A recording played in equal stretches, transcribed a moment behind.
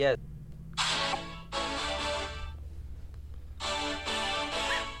Yeah.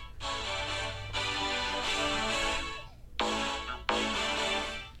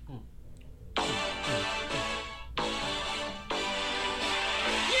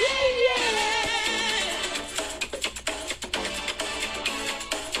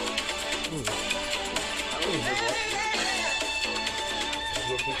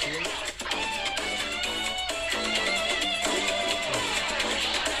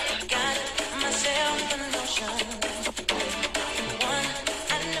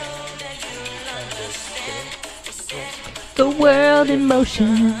 The world in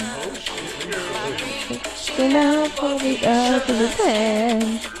motion. Now for the earth of the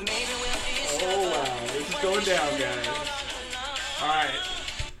hand. Oh wow, this is going down, guys. All right.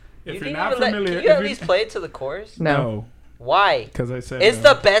 If you're not Can familiar, you at least play it to the chorus? No. Why? Because I said It's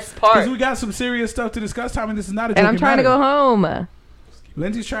the best part. Because we got some serious stuff to discuss, Tommy. This is not a joke. And I'm trying to go home.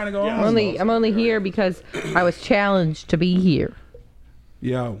 Lindsay's trying to go I'm home. only here because I was challenged to be here.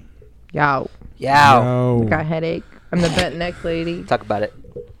 Yo. Yow. Yow. I got a headache. I'm the bent neck lady. Talk about it.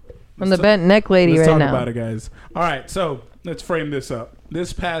 I'm the bent neck lady Let's right talk now. about it, guys. All right, so let's frame this up.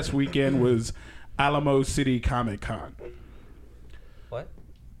 This past weekend was Alamo City Comic Con. What?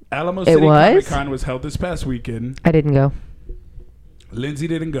 Alamo It City was? Comic Con was held this past weekend. I didn't go. Lindsay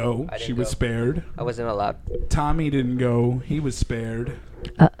didn't go. I didn't She was go. spared. I wasn't allowed. Tommy didn't go. He was spared.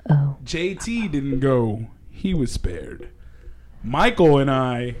 Uh-oh. JT didn't go. He was spared. Michael and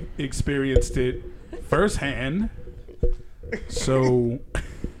I experienced it firsthand. So,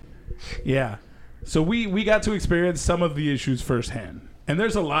 yeah. So we got to experience some of the issues firsthand. And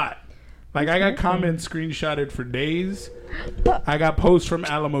there's a lot. Like, I got comments screenshotted for days. I got posts from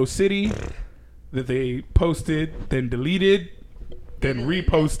Alamo City that they posted, then deleted, then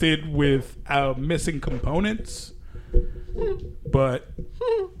reposted with missing components. But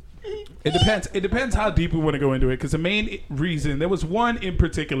it depends. It depends how deep we want to go into it. Because the main reason, there was one in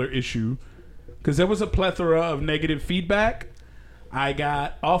particular issue. Because there was a plethora of negative feedback. I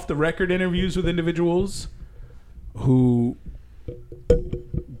got off the record interviews with individuals who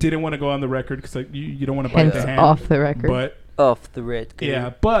didn't want to go on the record because you don't want to bite Hence the hand. off the record. But Off the red.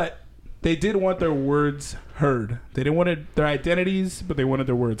 yeah, but they did want their words heard. They didn't want their identities, but they wanted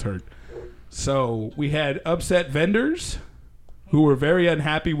their words heard. So we had upset vendors who were very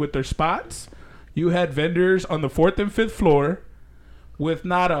unhappy with their spots. You had vendors on the 4th and 5th floor with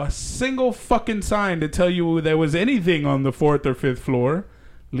not a single fucking sign to tell you there was anything on the 4th or 5th floor,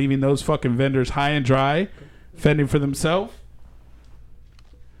 leaving those fucking vendors high and dry, fending for themselves.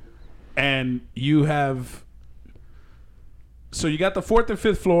 And you have... So you got the 4th and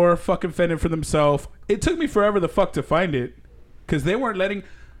 5th floor fucking fending for themselves. It took me forever the fuck to find it. Because they weren't letting...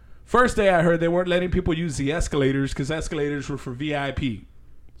 First day I heard they weren't letting people use the escalators because escalators were for VIP.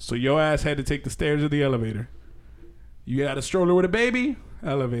 So your ass had to take the stairs or the elevator. You got a stroller with a baby?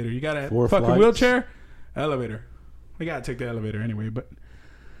 Elevator. You got a fucking wheelchair? Elevator. We got to take the elevator anyway, but...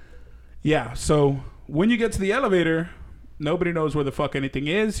 Yeah, so when you get to the elevator, nobody knows where the fuck anything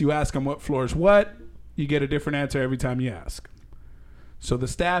is. You ask them what floor is what. You get a different answer every time you ask. So the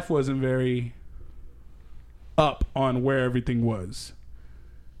staff wasn't very up on where everything was.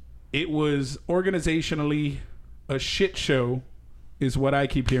 It was organizationally a shit show, is what I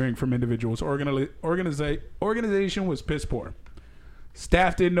keep hearing from individuals. Organization was piss poor.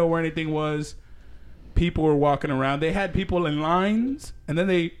 Staff didn't know where anything was. People were walking around. They had people in lines, and then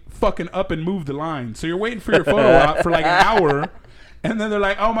they fucking up and moved the line. So you're waiting for your photo op for like an hour, and then they're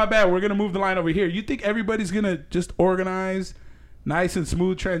like, oh, my bad, we're going to move the line over here. You think everybody's going to just organize nice and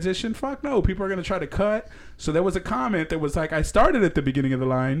smooth transition? Fuck no. People are going to try to cut. So there was a comment that was like, I started at the beginning of the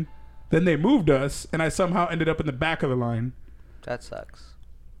line, then they moved us, and I somehow ended up in the back of the line. That sucks.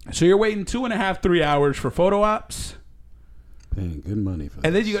 So you're waiting 2.5, 3 hours for photo ops. Paying good money for that.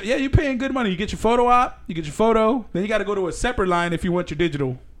 And then you're paying good money. You get your photo op, you get your photo, then you got to go to a separate line if you want your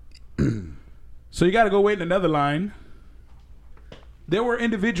digital. So you got to go wait in another line. There were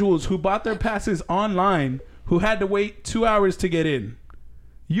individuals who bought their passes online who had to wait 2 hours to get in.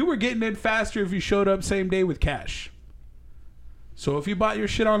 You were getting in faster if you showed up same day with cash. So if you bought your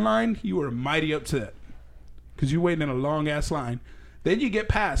shit online, you were mighty upset because you're waiting in a long ass line. Then you get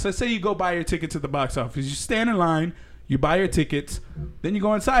past. Let's say you go buy your tickets at the box office. You stand in line, you buy your tickets, then you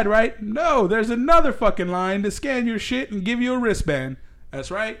go inside, right? No, there's another fucking line to scan your shit and give you a wristband. That's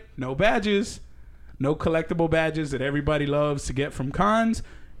right. No badges. No collectible badges that everybody loves to get from cons.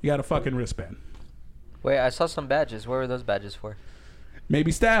 You got a fucking wristband. Wait, I saw some badges. What were those badges for?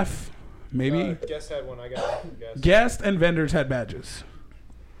 Maybe staff. Maybe Guest had one. I got guest. guests and vendors had badges.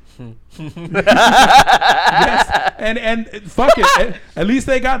 Yes, and fuck it. At least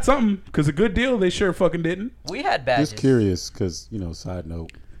they got something, because a good deal they sure fucking didn't. We had badges. Just curious, because, side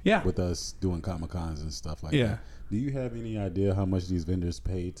note, Yeah. with us doing Comic Cons and stuff like Yeah. that, do you have any idea how much these vendors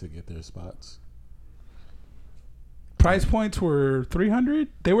paid to get their spots? Price points were 300.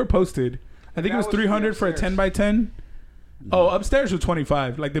 They were posted. I think it was 300 for a 10 by 10. Oh, upstairs was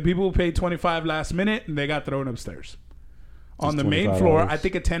 25. Like the people who paid 25 last minute and they got thrown upstairs. On the main floor, I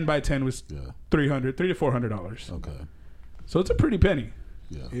think a 10 by 10 was $300 to $400. Okay. So it's a pretty penny.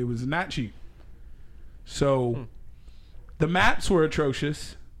 Yeah. It was not cheap. So the maps were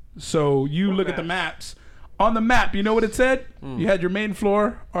atrocious. So you look at the maps. On the map, you know what it said? You had your main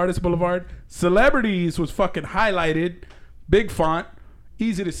floor, Artist Boulevard. Celebrities was fucking highlighted, big font,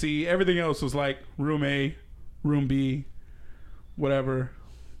 easy to see. Everything else was like room A, room B, whatever.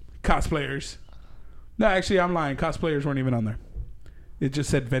 Cosplayers. No, actually, I'm lying. Cosplayers weren't even on there. It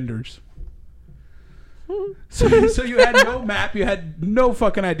just said vendors. So you had no map. You had no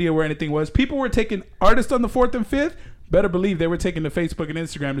fucking idea where anything was. People were taking artists on the 4th and 5th. Better believe they were taking to Facebook and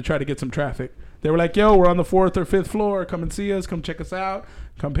Instagram to try to get some traffic. They were like, yo, we're on the 4th or 5th floor. Come and see us. Come check us out.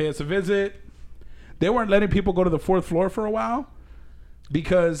 Come pay us a visit. They weren't letting people go to the 4th floor for a while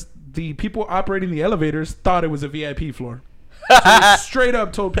because the people operating the elevators thought it was a VIP floor. So they straight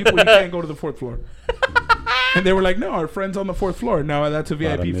up told people you can't go to the 4th floor. And they were like, no, our friend's on the 4th floor. No, that's a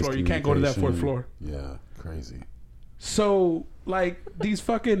VIP floor. You can't go to that 4th floor. Yeah, crazy. So, like, these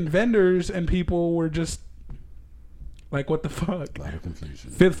fucking vendors and people were just like, what the fuck? A lot of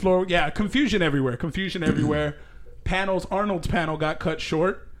confusion. 5th floor, yeah, confusion everywhere. Confusion everywhere. Panels, Arnold's panel got cut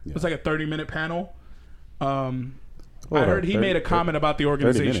short. It was like a 30-minute panel. I heard he made a comment about the 30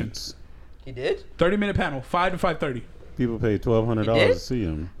 organization. minutes. He did? 30-minute panel, 5 to 5:30. People paid $1,200 to see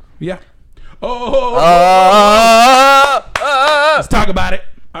him. Yeah. Let's talk about it.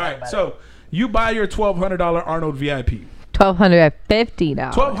 All right, so you buy your $1,200 Arnold VIP. $1,250.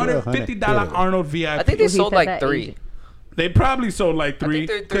 $1,250 Arnold VIP. I think they He sold said like that 3. Asian. They probably sold like 3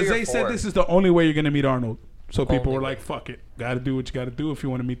 they're 3 because or they said 4. this is the only way you're going to meet Arnold. So people Only were way. like, fuck it. Got to do what you got to do if you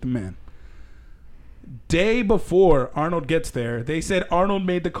want to meet the man. Day before Arnold gets there, they said Arnold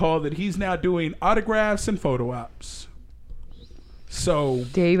made the call that he's now doing autographs and photo ops. So,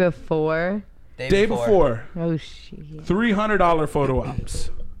 Day before. day before, Oh, shit. $300 photo ops.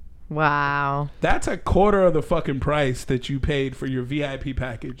 Wow. That's a quarter of the fucking price that you paid for your VIP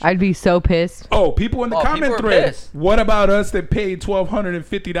package. I'd be so pissed. Oh, people in the Oh, comment people were thread. pissed. What about us that paid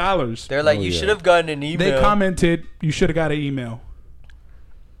 $1,250? They're like, Oh, you yeah. should have gotten an email. They commented, you should have got an email.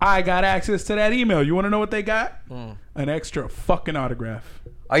 I got access to that email. You want to know what they got? An extra fucking autograph.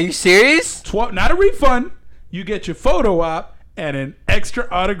 Are you serious? Not a refund. You get your photo op and an extra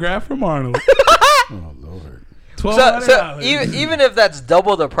autograph from Arnold. Oh, Lord. $1,200. So even if that's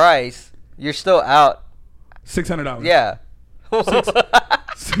double the price, you're still out. $600. Yeah.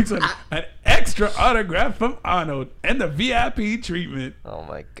 600. An extra autograph from Arnold and the VIP treatment. Oh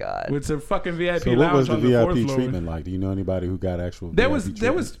my god. With some fucking VIP So what lounge was the on the 4th VIP floor. treatment like? Do you know anybody who got actual There VIP was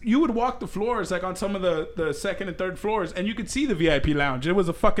treatment? you would walk the floors like on some of the second and third floors and you could see the VIP lounge. There was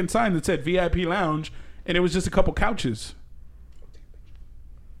a fucking sign that said VIP lounge and it was just a couple couches.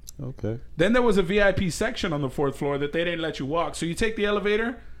 Okay. Then there was a VIP section on the 4th floor that they didn't let you walk. So you take the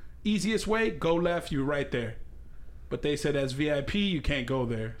elevator, easiest way, go left, you're right there. But they said as VIP you can't go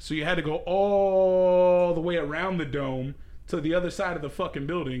there. So you had to go all the way around the dome to the other side of the fucking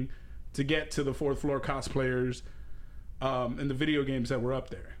building to get to the 4th floor cosplayers and the video games that were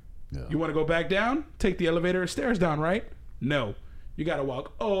up there. Yeah. You want to go back down? Take the elevator stairs down, right? No. You got to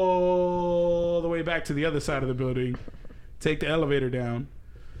walk all the way back to the other side of the building. Take the elevator down.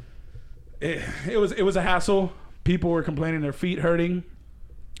 It was a hassle. People were complaining their feet hurting.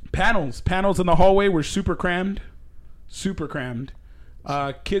 Panels in the hallway were super crammed. Kids were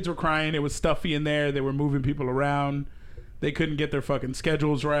crying. It was stuffy in there. They were moving people around. They couldn't get their fucking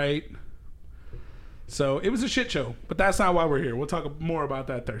schedules right. So it was a shit show. But that's not why we're here. We'll talk more about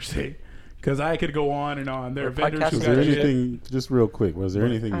that Thursday. Because I could go on and on. There are Our vendors podcast who Was got there shit. anything, just real quick, was there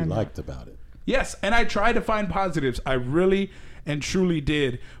anything you liked about it? Yes, and I tried to find positives. I really and truly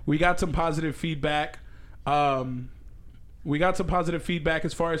did. We got some positive feedback. As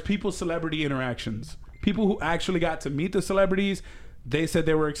far as people's celebrity interactions. People who actually got to meet the celebrities, they said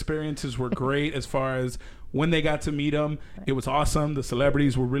their experiences were great as far as when they got to meet them. It was awesome. The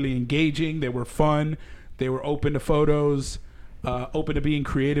celebrities were really engaging. They were fun. They were open to photos, open to being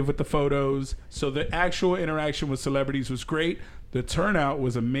creative with the photos. So the actual interaction with celebrities was great. The turnout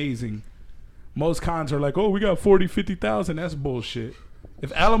was amazing. Most cons are like, oh, we got 40, 50,000. That's bullshit.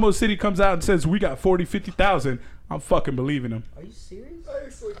 If Alamo City comes out and says we got 40, 50,000, I'm fucking believing him. Are you serious? I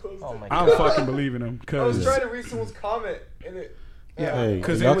actually closed Oh it. my I'm god. fucking believing him I was because trying to read someone's comment and it. Yeah. Hey,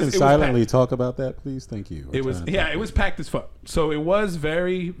 'Cause y'all it was can silently talk about that, please. Thank you. it was it was packed as fuck. So it was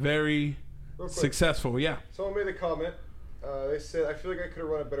very very Real quick. successful. Yeah. Someone made a comment. They said, "I feel like I could have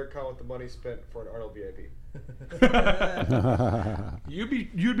run a better con with the money spent for an Arnold VIP."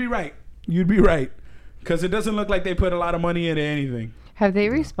 You'd be right. You'd be right. Because it doesn't look like they put a lot of money into anything. Have they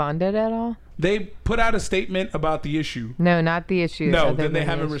responded at all? They put out a statement about the issue. No, not the issue. No, other then they than the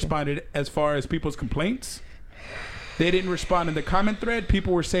haven't issue. responded as far as people's complaints. They didn't respond in the comment thread.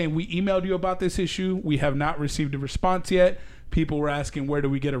 People were saying, we emailed you about this issue. We have not received a response yet. People were asking, where do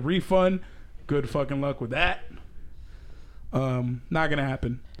we get a refund? Good fucking luck with that. Not going to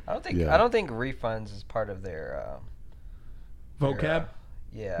happen. I don't think Yeah. I don't think refunds is part of their Vocab?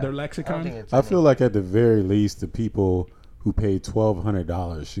 yeah. Their I lexicon? don't think it's I feel like at the very least, the people who paid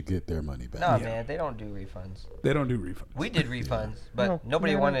 $1,200 should get their money back. No, Yeah. man, they don't do refunds. They don't do refunds. We did refunds, but No,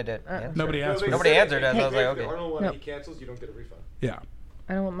 nobody no, wanted it. uh-uh. answered. Nobody asked they for Nobody said answered us. I was like, if the okay. Arnold one No. he cancels, you don't get a refund. Yeah.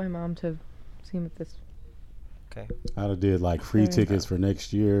 I don't want my mom to see with this. Okay. I'd have did like free Okay. tickets for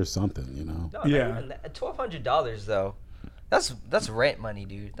next year or something, you know. No, Yeah. $1,200 though. That's rent money,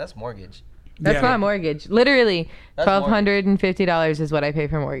 dude. That's mortgage. That's Yeah. not mortgage. Literally, That's $1,250 is what I pay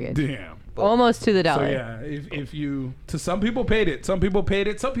for mortgage. Damn. Almost to the So dollar. yeah, if you to some people paid it. Some people paid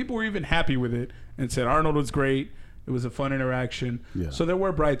it. Some people were even happy with it and said Arnold was great. It was a fun interaction. Yeah. So there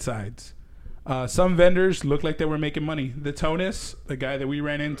were bright sides. Some vendors looked like they were making money. The Tonus, the guy that we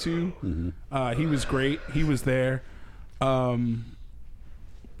ran into, he was great. He was there.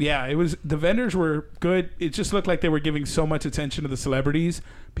 Yeah, it was. The vendors were good. It just looked like they were giving so much attention to the celebrities.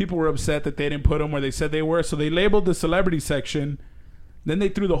 People were upset that they didn't put them where they said they were, so they labeled the celebrity section. Then they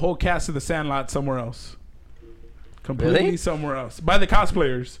threw the whole cast of The Sandlot somewhere else, completely Really? somewhere else by the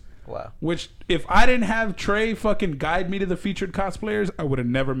cosplayers. Wow. Which, if I didn't have Trey fucking guide me to the featured cosplayers, I would have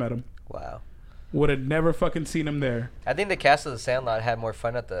never met him. Wow. Would have never fucking seen him there. I think the cast of the Sandlot had more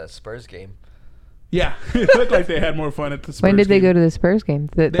fun at the Spurs game. Yeah, it looked like they had more fun at the Spurs When did they game. go to the Spurs game?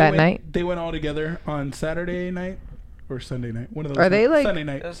 That Went- night? They went all together on Saturday night or Sunday night. One of those. Are they, nights. like- Sunday It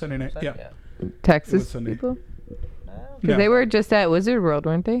night? was Sunday night. Yeah. Yeah. It was Texas Sunday. people? I don't Because No. they were just at Wizard World,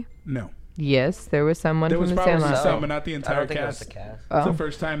 weren't they? No. Yes, there was someone There from was the probably Sandlot. some, but not the I entire don't think it was cast. the cast. It's Oh. the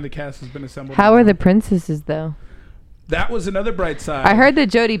first time the cast has been assembled. How are the princesses, though? That was another bright side. I heard that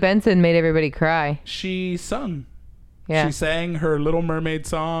Jodie Benson made everybody cry. she sung. Yeah. She sang her Little Mermaid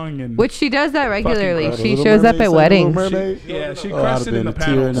song and Which she does that regularly. Fucking she Little shows up Mermaid, at sang weddings. Little Mermaid? yeah, she Oh, I'd crushed have it in the been a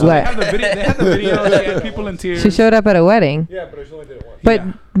tear panel. in So the they eye. have the video. They had the video. She had people in tears. She showed up at a wedding. Yeah, but she only did it once. But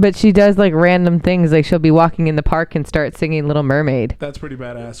Yeah. but she does like random things. Like she'll be walking in the park and start singing Little Mermaid. That's pretty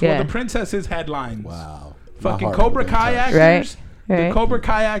badass. Yeah. Well, the princesses had lines. Wow. My Fucking heart Cobra would've been Kai touched. actors. Right, The right. Cobra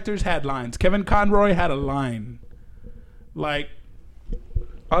Kai actors had lines. Kevin Conroy had a line. Like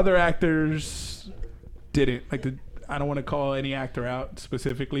other actors didn't. Like I don't want to call any actor out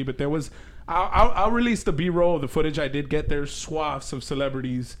specifically, but there was. I'll release the B-roll of the footage I did get. There's swaths of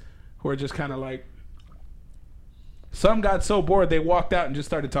celebrities who are just kind of like. Some got so bored they walked out and just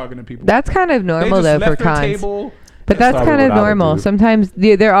started talking to people. That's kind of They normal just though for left their cons. table. But that's probably kind of what I would normal. do. Sometimes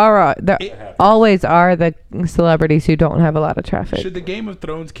there always are the celebrities who don't have a lot of traffic. Should the Game of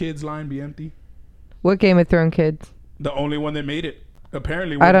Thrones kids line be empty? What Game of Thrones kids? The only one that made it.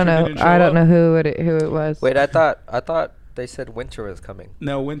 Apparently, I don't Winter know. didn't show I don't up. know who it was. Wait, I thought they said winter was coming.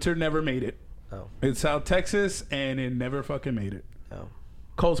 No, Winter never made it. Oh. It's South Texas, and it never fucking made it. Oh.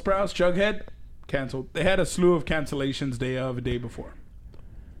 Cole Sprouse, Jughead, canceled. They had a slew of cancellations day of, a day before.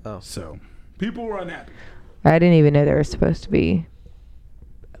 Oh. So, people were unhappy. I didn't even know there were supposed to be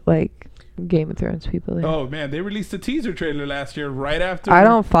like Game of Thrones people there. Oh, man, they released a teaser trailer last year right after. I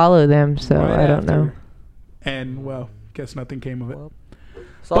don't follow them, so right I don't know. after. And, well, guess nothing came of it. Well,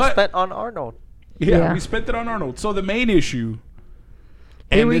 it's all But- spent on Arnold. Yeah, we spent it on Arnold. So, the main issue.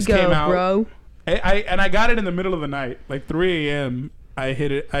 Here and we this go, came out, bro. I got it in the middle of the night, like 3 a.m. I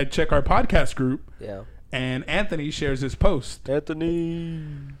hit it. I check our podcast group, Yeah. and Anthony shares his post. Anthony,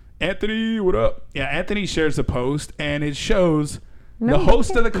 What up? Yeah, Anthony shares a post, and it shows No, the you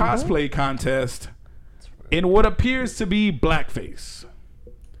host of the can't do that. cosplay contest in what appears to be blackface.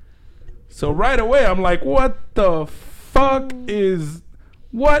 So right away, I'm like, what the fuck is...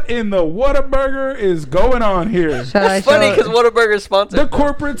 What in the Whataburger is going on here? Shall I That's funny show- because Whataburger's sponsored. The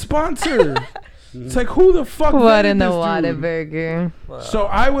corporate sponsor. It's like, who the fuck what vetted in the this dude? Whataburger? Wow. So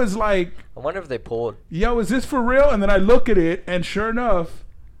I was like, I wonder if they pulled. yo, is this for real? And then I look at it, and sure enough,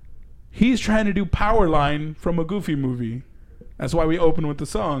 he's trying to do Powerline from a Goofy movie. That's why we open with the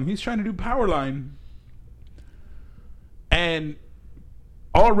song. He's trying to do Powerline. And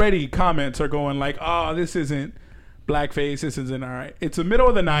already comments are going like, oh, this isn't... blackface. This isn't all right. It's the middle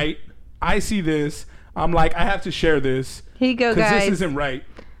of the night. I see this. I'm like, I have to share this Here you go, because guys. this isn't right.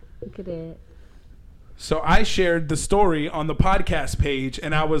 Look at it. So I shared the story on the podcast page,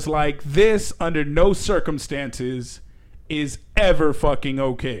 and I was like, this under no circumstances is ever fucking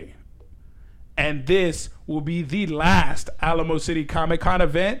okay. And this will be the last Alamo City Comic-Con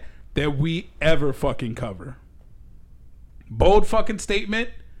event that we ever fucking cover. Bold fucking statement.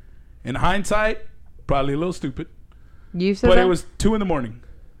 In hindsight, probably a little stupid. You said But that? it was 2 a.m.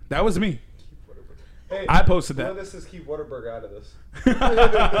 That was me. Hey, I posted one that. of this is keep Whataburger out of this.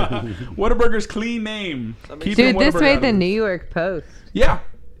 Whataburger's clean name. Keeping Dude, this Whataburger made out the of New this. York Post. Yeah.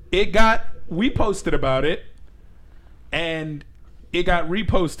 We posted about it, and it got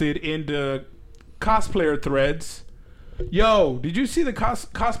reposted into cosplayer threads. Yo, did you see the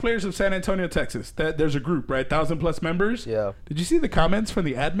cosplayers of San Antonio, Texas? That there's a group, right? 1,000+ members. Yeah. Did you see the comments from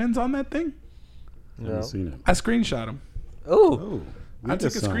the admins on that thing? I haven't seen it. I screenshot them. Ooh. Oh, I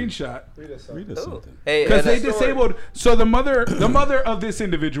took a screenshot. Read us Read something. us Ooh. something. Hey, Because and they disabled. So the mother of this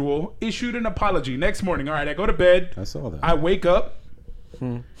individual issued an apology next morning. All right, I go to bed. I saw that. I wake up,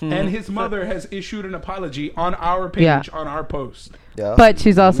 Hmm. and his mother has issued an apology on our page, Yeah. on our post. yeah. But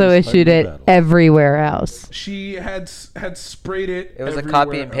she's also Who's issued fighting it battle? everywhere else. She had sprayed it. It was a everywhere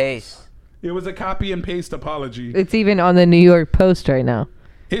copy and else. paste. It was a copy and paste apology. It's even on the New York Post right now.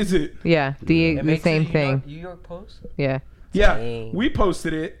 Is it? Yeah, the makes same it thing. New York Post. Yeah. Yeah. Dang. We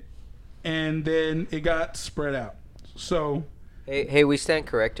posted it, and then it got spread out. So Hey, we stand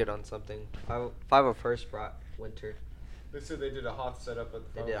corrected on something. 501st brought winter. They said they did a hot setup at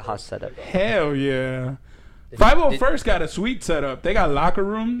the They did a hot setup. hell yeah. Did- 501st got a sweet setup. They got locker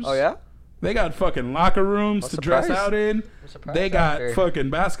rooms. Oh yeah. They got fucking locker rooms I'm to dress surprised. out in. I'm surprised They out got there. fucking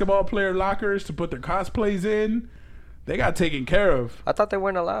basketball player lockers to put their cosplays in. They got taken care of. I thought they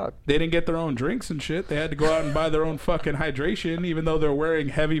weren't allowed. They didn't get their own drinks and shit. They had to go out and buy their own fucking hydration, even though they're wearing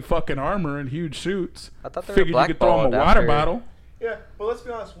heavy fucking armor and huge suits. I thought they were Figured you could throw them a blackballed water after- bottle. Yeah, but let's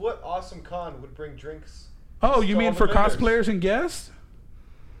be honest. What awesome con would bring drinks? Oh, to you all mean the for vendors? cosplayers and guests?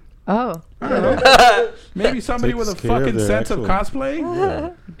 Oh. I don't know. Maybe somebody Takes with a care of fucking their sense of actual-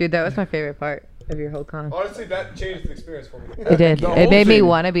 cosplay. Dude, that was my favorite part of your whole con. Honestly, that changed the experience for me. It did. The It whole made me thing.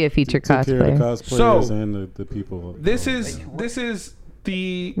 want to be a feature Take care of the cosplayer. cosplayers So, and the people. This is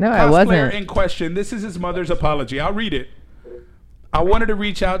the No, I cosplayer wasn't. in question. This is his mother's apology. I'll read it. I wanted to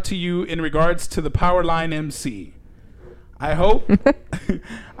reach out to you in regards to the Powerline MC. I hope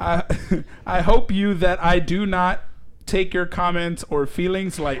I hope you that I do not take your comments or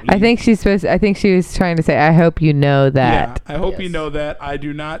feelings lightly. I think she was trying to say, I hope you know that. Yeah, I hope you Yes. know that I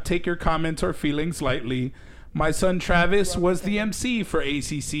do not take your comments or feelings lightly. My son Travis was the MC for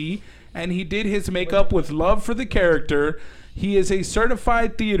ACC, and he did his makeup with love for the character. He is a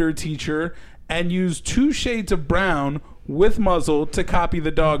certified theater teacher and used 2 shades of brown with muzzle to copy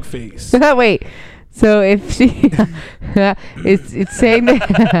the dog face. Wait. So if she, it's saying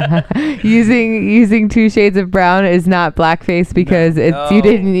that using 2 shades of brown is not blackface because you No.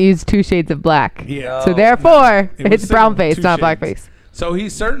 didn't use 2 shades of black. Yeah. So No. therefore, It was it's brown face, two not shades. blackface. So he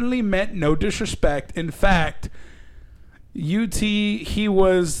certainly meant no disrespect. In fact, he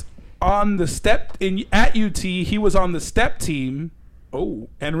was on the at UT. He was on the step team.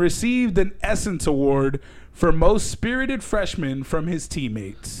 And received an Essence Award for most spirited freshman from his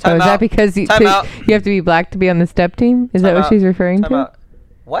teammates. So Time is that out. because you Time out. have to be black to be on the step team? Is that Time what out. she's referring Time to? out.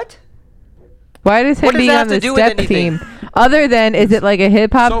 What? Why does him What does being that on have to the do with step anything? team? Other than, is it like a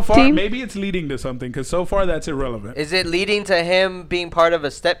hip hop So far, team? maybe it's leading to something because so far that's irrelevant. Is it leading to him being part of a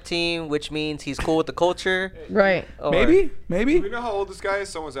step team, which means he's cool with the culture? Right. Or- Maybe. Do we know how old this guy is?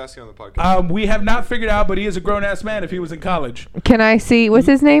 Someone's asking on the podcast. We have not figured out, but he is a grown ass man if he was in college. Can I see, what's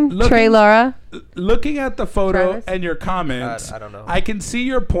his name? Looking- Trey Lara? Looking at the photo Travis? and your comments, I don't know. I can see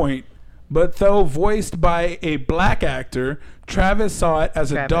your point, but though voiced by a black actor, Travis saw it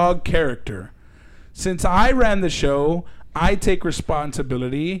as a Travis. dog character. Since I ran the show, I take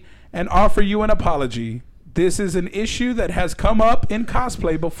responsibility and offer you an apology. This is an issue that has come up in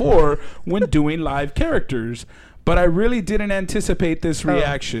cosplay before when doing live characters, but I really didn't anticipate this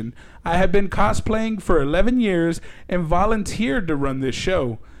reaction. I have been cosplaying for 11 years and volunteered to run this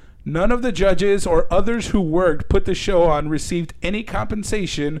show. None of the judges or others who worked put the show on received any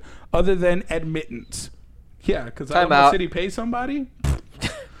compensation other than admittance. Yeah, because Time Alamo out. City pay somebody?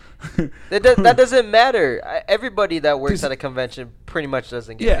 That doesn't matter. Everybody that works Just- at a convention pretty much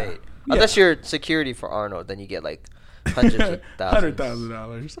doesn't get Yeah, paid. yeah. Unless you're security for Arnold, then you get like hundreds of thousands.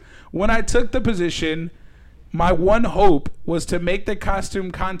 $100,000. When I took the position, my one hope was to make the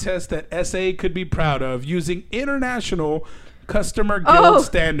costume contest that SA could be proud of using international customer guild Oh.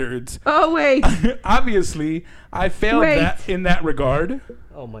 standards. Oh wait, Obviously, I failed Wait. that in that regard.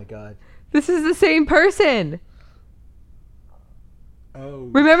 Oh my god. this is the same person. Oh.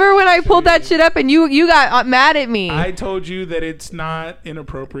 Remember when I pulled that shit up and you got mad at me? I told you that it's not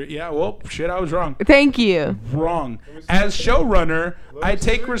inappropriate. Yeah, well, shit, I was wrong. Thank you. Wrong. As showrunner, I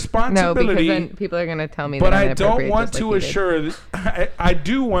take No, because responsibility. then people are gonna tell me. But that I'm I don't inappropriate, want just to like you did. assure. I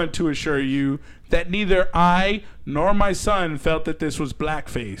do want to assure you that neither I nor my son felt that this was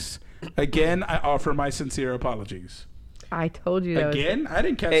blackface. Again, I offer my sincere apologies. I told you that. Again, I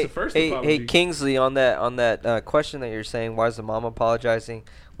didn't catch Hey, the first hey, apology. hey, Kingsley, on that question that you're saying, why is the mom apologizing?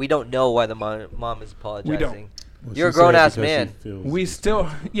 We don't know why the mom is apologizing. Well, You're a she said grown-ass because she man. feels- We still,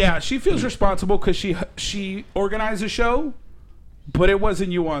 yeah, she feels responsible because she organized the show, but it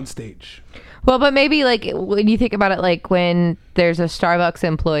wasn't you on stage. Well, but maybe like when you think about it, like when there's a Starbucks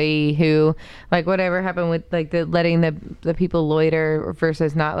employee who, like, whatever happened with like the letting the people loiter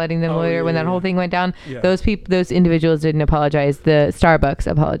versus not letting them Oh, loiter yeah, when that yeah. whole thing went down. Yeah. Those individuals didn't apologize. The Starbucks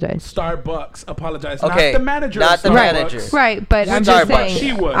apologized. Starbucks apologized, Okay, not the manager. not of the Starbucks. manager. Right, but I'm Starbucks. just But saying.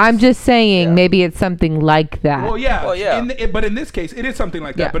 she was. I'm just saying Yeah. maybe it's something like that. Well, yeah. Well, yeah. But in this case, it is something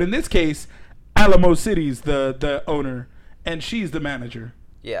like that. Yeah. But in this case, Alamo City's the owner, and she's the manager.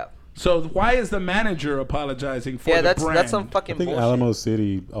 Yeah. So why is the manager apologizing for Yeah, the that's brand? some I fucking think bullshit. Alamo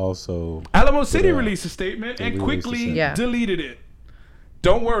City also. Alamo City Yeah. released a statement They and released a quickly statement. Yeah. deleted it.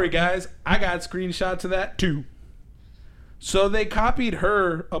 Don't worry, guys. I got screenshots of that too. So they copied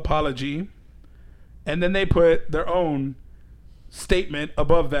her apology, and then they put their own statement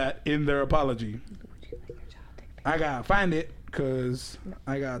above that in their apology. I gotta find it because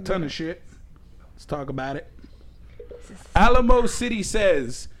I got a ton of shit. Let's talk about it. Alamo City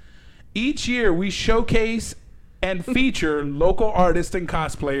says, each year we showcase and feature local artists and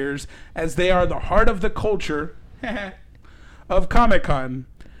cosplayers as they are the heart of the culture of Comic-Con.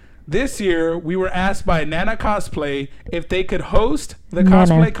 This year, we were asked by Nana Cosplay if they could host the Nana.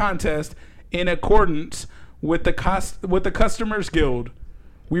 cosplay contest in accordance with the Customers Guild.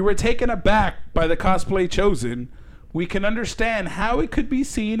 We were taken aback by the cosplay chosen. We can understand how it could be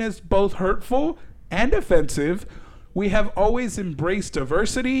seen as both hurtful and offensive. We have always embraced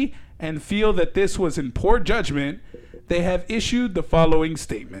diversity and feel that this was in poor judgment. They have issued the following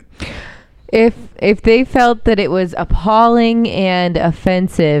statement. If they felt that it was appalling and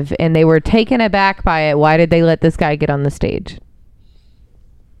offensive and they were taken aback by it, why did they let this guy get on the stage?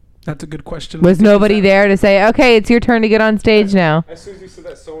 That's a good question. Was nobody there to say, okay, it's your turn to get on stage now? As soon as you said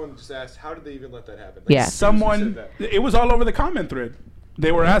that, someone just asked, "How did they even let that happen?" Yeah. as soon as you Someone, said that. it was all over the comment thread.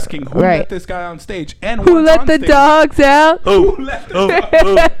 They were asking who Right. let this guy on stage and Who what's let on the stage. dogs out? Who let the,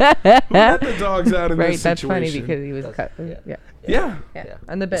 who let the dogs out in Right, this that's situation? funny because he was cut. Yeah. Yeah. Yeah.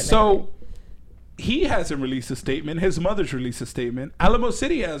 On the bed. So he hasn't released a statement. His mother's released a statement. Alamo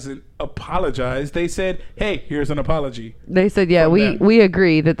City hasn't apologized. They said, "Hey, here's an apology." They said, yeah, From we them. we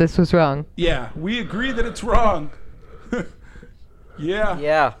agree that this was wrong. Yeah, we agree that it's wrong. Yeah,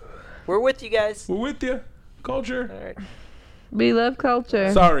 Yeah. We're with you guys. we're with you. Culture. All right. We love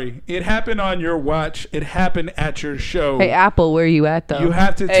culture. Sorry, it happened on your watch. It happened at your show. Hey, Apple, where you at though? You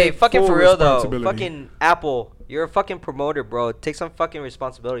have to Hey, take fucking full for real though. responsibility. Fucking Apple, you're a fucking promoter, bro. Take some fucking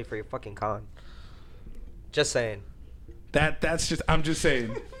responsibility for your fucking con. Just saying. That's just. I'm just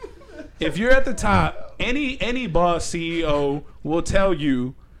saying. If you're at the top, any boss CEO will tell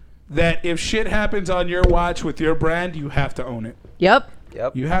you that if shit happens on your watch with your brand, you have to own it. Yep.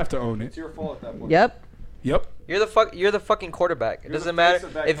 Yep. You have to own it. It's your fault at that point. Yep. Yep. You're the fucking quarterback. It You're the doesn't face matter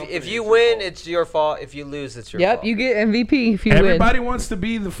of that if company, if you it's your win, fault. it's your fault. If you lose, it's your Yep. fault. You get MVP if you Everybody win. wants to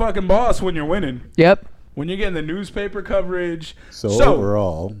be the fucking boss when you're winning. Yep. When you're getting the newspaper coverage. So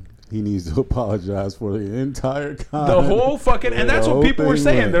overall, he needs to apologize for the entire con. the whole fucking, and that's The what whole people were thing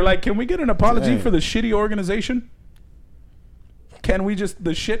saying. went. They're like, can we get an apology Dang. for the shitty organization? Can we just,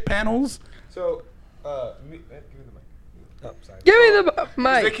 the shit panels? So, give me the mic. Oh, sorry. Give me the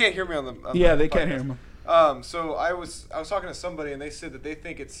They mic. can't hear me on the. Yeah, the they can't podcast. hear him. So I was talking to somebody and they said that they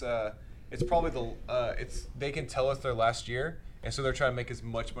think it's probably they can tell us their last year, and so they're trying to make as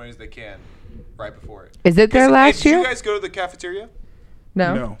much money as they can right before it. Is it their 'Cause, last did year? you guys go to the cafeteria?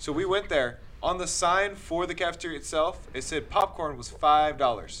 No. No. So we went there. On the sign for the cafeteria itself, it said popcorn was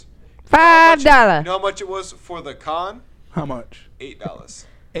 $5. $5. You know how much it was for the con? How much? $8. $8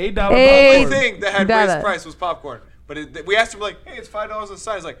 Eight. The popcorn. only thing that had $8. raised price was popcorn. But we asked him like, "Hey, it's $5 on the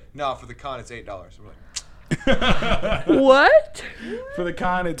sign." He's like, "No, for the con it's $8." We're like, What? For the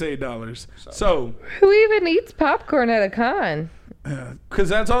con, it's $8. So, Who even eats popcorn at a con? because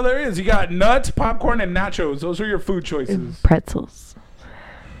that's all there is. You got nuts, popcorn, and nachos. Those are your food choices. Pretzels.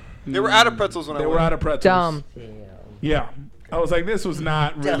 they were out of pretzels when I They went. were out of pretzels. Dumb. Yeah. I was like, this was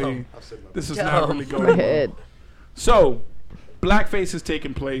not really. Dumb. This was not really My going on. head. So, blackface is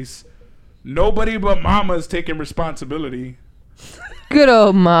taking place. Nobody but Mama's taking responsibility. Good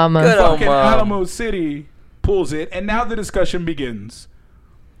old mama. Good old Fucking mom. Alamo City pulls it, and now the discussion begins.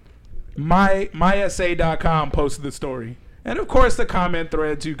 MySA.com posted the story, and of course the comment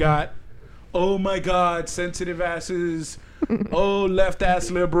threads you got. Oh my God, sensitive asses. Oh, left ass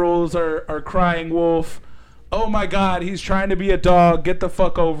liberals are crying wolf. Oh my God, he's trying to be a dog. Get the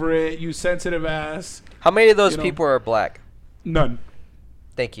fuck over it, you sensitive ass. How many of those You know- people are black? None.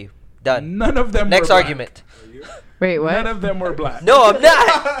 Thank you. Done. None of them. Next were black. argument. Wait, what? None of them were black. No, I'm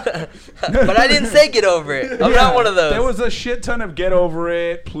not. But I didn't say get over it. I'm not one of those. There was a shit ton of get over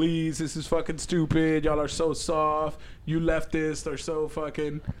it. Please, this is fucking stupid. Y'all are so soft. You leftists are so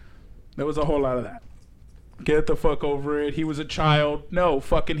fucking. There was a whole lot of that. Get the fuck over it. He was a child. No,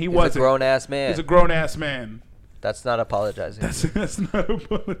 fucking he He's wasn't. a grown ass man. He's a grown ass man. That's not apologizing. That's not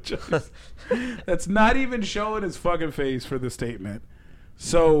apologize. That's not even showing his fucking face for the statement.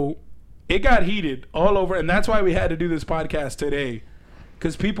 So it got heated all over, and that's why we had to do this podcast today,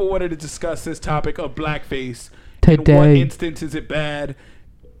 because people wanted to discuss this topic of blackface. In what Today. instance is it bad?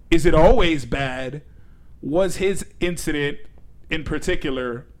 Is it always bad? Was his incident in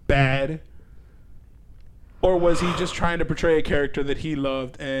particular bad? Or was he just trying to portray a character that he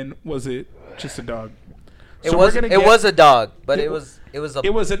loved, and was it just a dog? It So was. we're gonna It get- was a dog, but it it wa- was. It was a.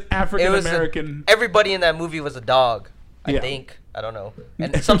 It was an it African was a- American. Everybody in that movie was a dog. I Yeah. think. I don't know.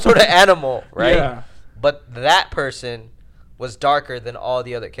 And some sort of animal, right? Yeah. But that person was darker than all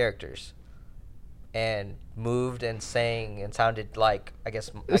the other characters, and moved and sang and sounded like I guess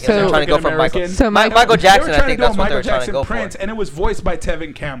So- they're trying to go from Michael. African-American. So Michael They Jackson. were I trying think to do that's a what they Michael were trying to Jackson go Prince, for. and it was voiced by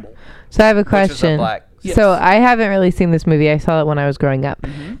Tevin Campbell. So I have a Which is a question. black. Yes. So I haven't really seen this movie. I saw it when I was growing up.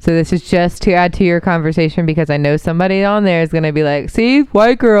 So this is just to add to your conversation because I know somebody on there is going to be like, see,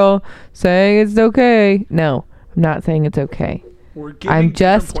 white girl saying it's okay. No, I'm not saying it's okay. We're giving I'm different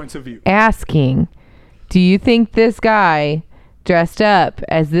just points of view. asking, do you think this guy dressed up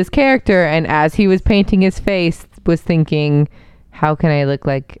as this character and as he was painting his face was thinking, how can I look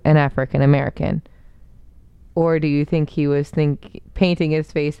like an African American? Or do you think he was painting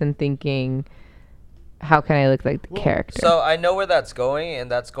his face and thinking, how can I look like the character? So I know where that's going, and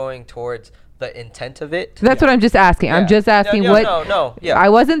that's going towards the intent of it. That's what I'm just asking. I'm Yeah. just asking No, what. No. Yeah. I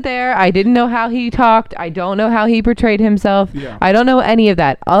wasn't there. I didn't know how he talked. I don't know how he portrayed himself. Yeah. I don't know any of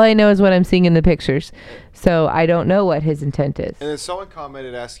that. All I know is what I'm seeing in the pictures. So I don't know what his intent is. And then someone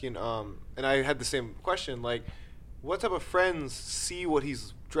commented asking, and I had the same question, like, what type of friends see what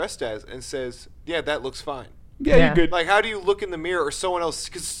he's dressed as and says, yeah, that looks fine? Yeah, Yeah. you're good. Like, how do you look in the mirror or someone else?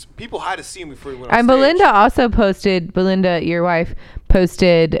 Because people had to see him before he went on And stage. Belinda also posted, Belinda, your wife,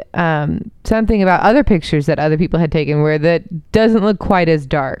 posted something about other pictures that other people had taken where that doesn't look quite as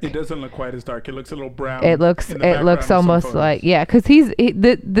dark. It doesn't look quite as dark. It looks a little brown. It looks in the background of some almost photos. like, yeah, because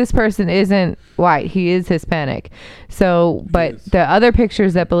this person isn't white. He is Hispanic. So, but is. the other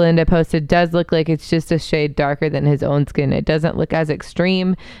pictures that Belinda posted does look like it's just a shade darker than his own skin. It doesn't look as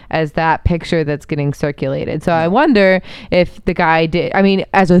extreme as that picture that's getting circulated. So I wonder if the guy did, I mean,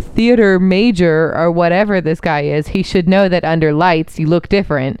 as a theater major or whatever this guy is, he should know that under lights you look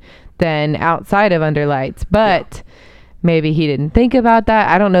different than outside of under lights. But maybe he didn't think about that.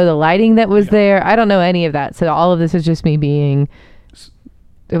 I don't know the lighting that was Yeah. there. I don't know any of that. So all of this is just me being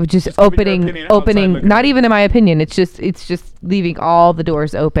it was just Just giving your opening opinion outside opening looking not in. even in my opinion. It's just leaving all the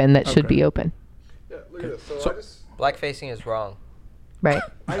doors open that should Okay. be open. Yeah, look at this. So- I just Blackfacing is wrong. Right.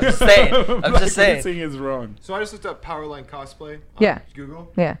 I'm just saying. I'm just saying. Blackfacing is wrong. looked up Powerline cosplay on Yeah.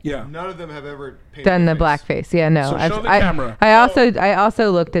 Google. Yeah. Yeah. None of them have ever painted Done the their face. blackface. Yeah, no. So show the I, camera. I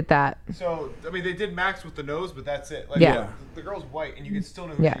also looked at that. So, I mean, they did Max with the nose, but that's it. Like, Yeah. the girl's white, and you can still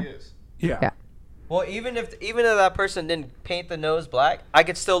know who Yeah. she is. Yeah. Yeah. Well, even if that person didn't paint the nose black, I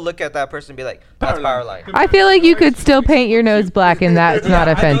could still look at that person and be like, "That's Powerline. Powerline." I feel like you could still paint your nose black and that's Yeah, not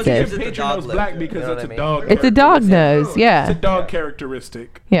I thought you You offensive. said- paint the your dog nose look. black You because know it's a what I dog. It's a dog nose. It's Yeah. a dog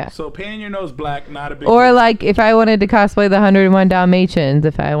characteristic. Yeah. So painting your nose black, not a big Or deal. like if I wanted to cosplay the 101 Dalmatians,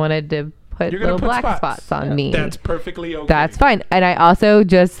 if I wanted to put You're gonna little put black spots on me. That's perfectly okay. That's fine. And I also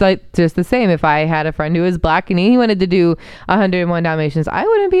just the same. If I had a friend who was black and he wanted to do 101 Dalmatians, I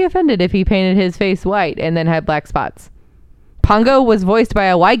wouldn't be offended if he painted his face white and then had black spots. Pongo was voiced by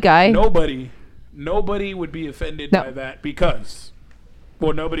a white guy. Nobody would be offended No. by that because,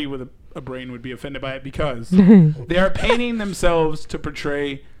 well, nobody with a brain would be offended by it because they are painting themselves to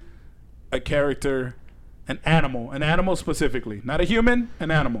portray a character, an animal specifically, not a human, an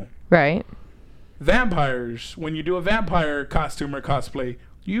animal. Right. Vampires, when you do a vampire costume or cosplay,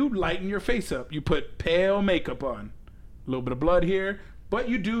 you lighten your face up. You put pale makeup on. little bit of blood here, but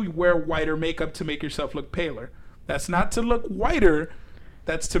you do wear whiter makeup to make yourself look paler. That's not to look whiter.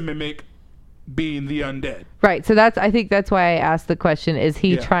 That's to mimic being the undead. Right. So I think that's why I asked the question, is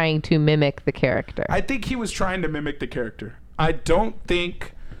he trying to mimic the character? I think he was trying to mimic the character. I don't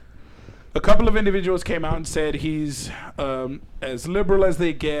think a couple of individuals came out and said he's as liberal as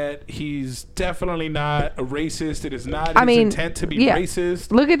they get. He's definitely not a racist. It is not his intent to be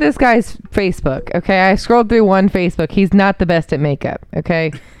racist. Look at this guy's Facebook. Okay. I scrolled through one Facebook. He's not the best at makeup.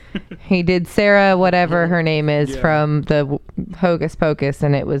 Okay. He did Sarah, whatever her name is, from the Hocus Pocus,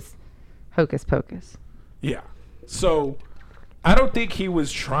 and it was Hocus Pocus. Yeah. So I don't think he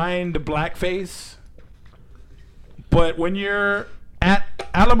was trying to blackface. But when you're at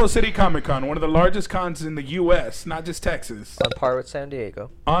Alamo City Comic Con, one of the largest cons in the U.S., not just Texas. On par with San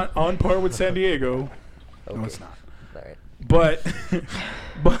Diego. On par with San Diego. Okay. No, it's not. All right.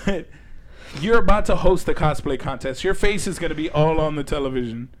 But you're about to host the cosplay contest. Your face is going to be all on the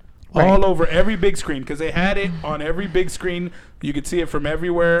television. Right. All over every big screen, because they had it on every big screen. You could see it from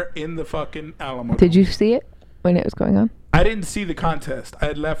everywhere in the fucking Alamo. Did you see it when it was going on? I didn't see the contest. I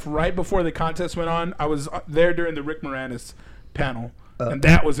had left right before the contest went on. I was there during the Rick Moranis panel, and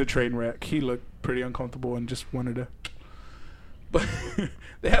that was a train wreck. He looked pretty uncomfortable and just wanted to. But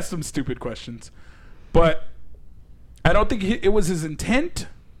they asked some stupid questions. But I don't think it was his intent.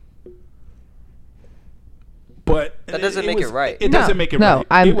 But that doesn't make it right. It doesn't make it right.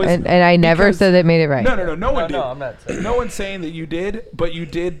 No, and I never said it made it right. No one did. No, I'm not saying no one's saying that you did, but you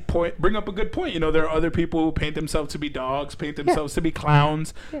did bring up a good point. You know, there are other people who paint themselves to be dogs, paint themselves to be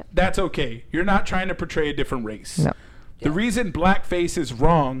clowns. Yeah. That's okay. You're not trying to portray a different race. No. The reason blackface is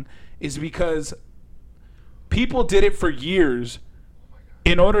wrong is because people did it for years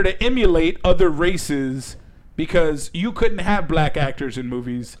in order to emulate other races, because you couldn't have black actors in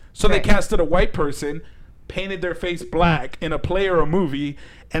movies. So they casted a white person, painted their face black in a play or a movie,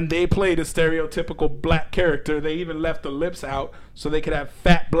 and they played a stereotypical black character. They even left the lips out so they could have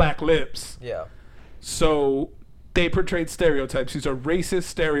fat black lips. Yeah. So they portrayed stereotypes. These are racist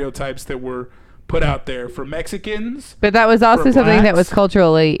stereotypes that were put out there for Mexicans. But that was also something that was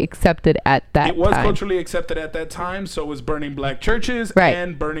culturally accepted at that time. It was culturally accepted at that time, so it was burning black churches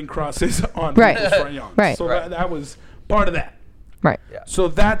and burning crosses on people's front yards. Right. So that was part of that. Right. Yeah. So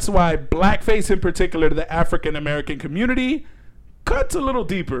that's why blackface, in particular to the African American community, cuts a little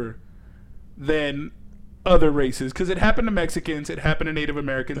deeper than other races, because it happened to Mexicans, it happened to Native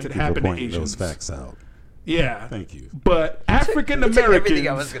Americans, it happened to Asians. Those facts out. Yeah. Thank you. But African Americans. Everything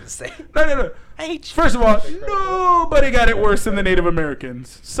I was gonna say. No. First of all, nobody got it worse than the Native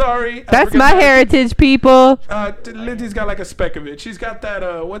Americans. Sorry. That's my heritage, people. Lindsay's got like a speck of it. She's got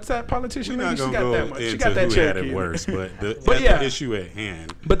that. What's that politician? We're not She gonna got go that much. into She got that who had Cherokee. it worse, but the issue at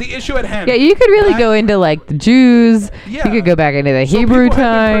hand. But the issue at hand. Yeah, you could really go into like the Jews. Yeah. You could go back into the So Hebrew people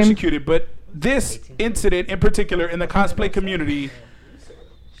have been time. persecuted, but this incident in particular in the cosplay community,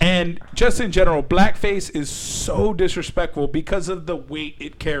 and just in general, blackface is so disrespectful because of the weight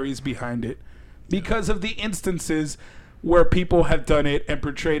it carries behind it. Because of the instances where people have done it and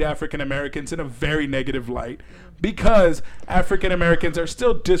portrayed African Americans in a very negative light. Because African Americans are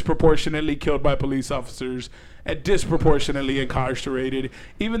still disproportionately killed by police officers and disproportionately incarcerated,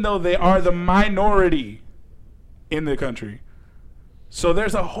 even though they are the minority in the country. So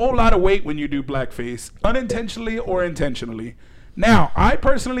there's a whole lot of weight when you do blackface, unintentionally or intentionally. Now, I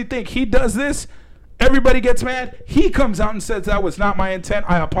personally think he does this, everybody gets mad, he comes out and says that was not my intent,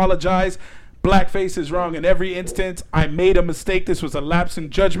 I apologize, blackface is wrong in every instance, I made a mistake, this was a lapse in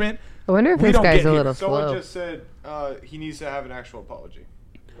judgment. I wonder if We this don't guy's get a here. little Someone slow. just said he needs to have an actual apology.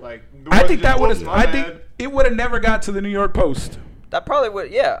 Like, I think that would was have, my I bad. think it would have never got to the New York Post. That probably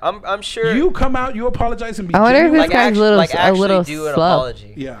would. Yeah, I'm sure. You come out, you apologize and be I wonder if genuine. this guy's a little do an slow.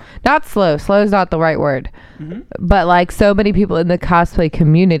 apology. Yeah. Not slow. Slow is not the right word. But like so many people in the cosplay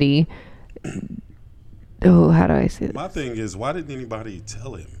community. Oh, how do I say this? My thing is, why didn't anybody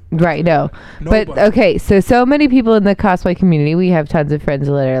tell him? Right, no. But Nobody. okay, so many people in the cosplay community, we have tons of friends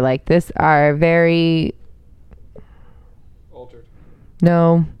that are like this, are very Altered.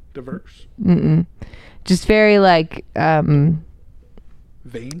 no, Diverse. just very like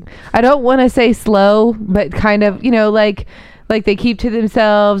Vain. I don't want to say slow, but kind of, like they keep to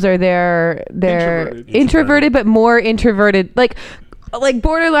themselves, or they're introverted, but more introverted, like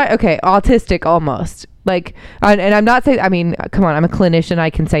borderline, okay, autistic almost. Like, and I'm not saying, I mean, come on, I'm a clinician, I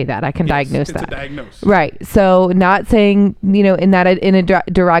can say that, I can diagnose it's that. a diagnosis. Right. So not saying, in a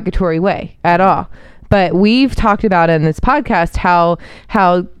derogatory way at all. But we've talked about in this podcast how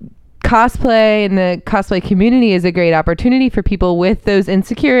cosplay and the cosplay community is a great opportunity for people with those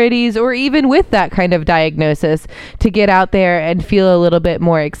insecurities or even with that kind of diagnosis to get out there and feel a little bit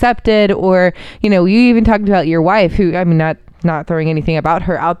more accepted. Or, you know, you even talked about your wife, who, I mean, not throwing anything about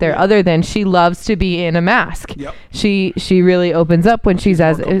her out there other than she loves to be in a mask. Yep. She really opens up when she's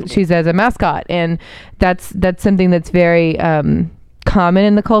as a mascot, and that's something that's very common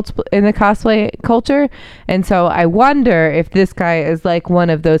in the cosplay culture. And so I wonder if this guy is like one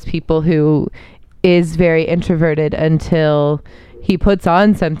of those people who is very introverted until he puts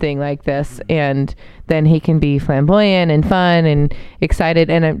on something like this, and then he can be flamboyant and fun and excited.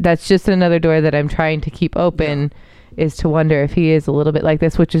 And that's just another door that I'm trying to keep open, is to wonder if he is a little bit like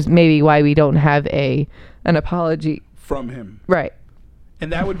this, which is maybe why we don't have an apology from him. Right.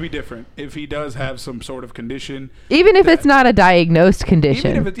 And that would be different if he does have some sort of condition. Even if it's not a diagnosed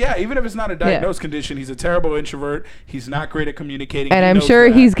condition. Even if it's not a diagnosed condition, he's a terrible introvert. He's not great at communicating. And I'm sure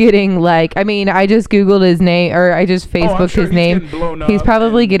he's getting like, I mean, I just Googled his name, or I just Facebooked his name. He's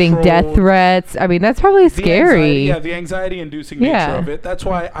probably getting death threats. I mean, that's probably scary. The anxiety-inducing nature of it. That's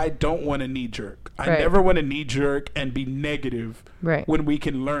why I don't want to knee jerk. I never want to knee jerk and be negative when we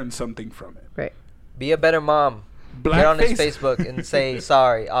can learn something from it. Right. Be a better mom. Get on his Facebook and say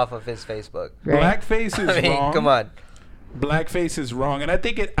sorry off of his Facebook. Right. Blackface is wrong. Come on. Blackface is wrong. And I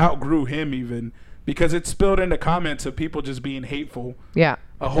think it outgrew him even, because it spilled into comments of people just being hateful. Yeah.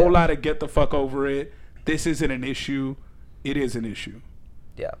 A whole lot of get the fuck over it. This isn't an issue. It is an issue.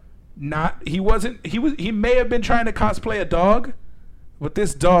 Yeah. He may have been trying to cosplay a dog, but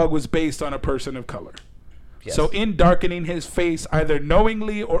this dog was based on a person of color. Yes. So in darkening his face, either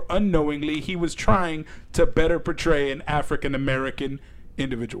knowingly or unknowingly, he was trying to better portray an African American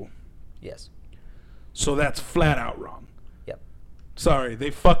individual. Yes. So that's flat out wrong. Yep. Sorry, they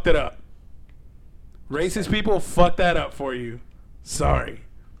fucked it up. Racist people fucked that up for you. Sorry.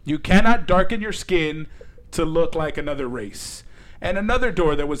 You cannot darken your skin to look like another race. And another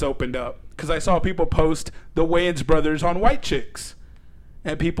door that was opened up, because I saw people post the Wayans brothers on white chicks.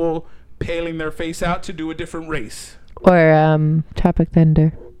 And people paling their face out to do a different race. Or Tropic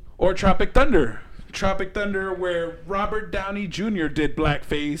Thunder. Tropic Thunder, where Robert Downey Jr. did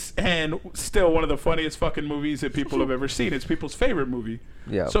blackface, and still one of the funniest fucking movies that people have ever seen. It's people's favorite movie.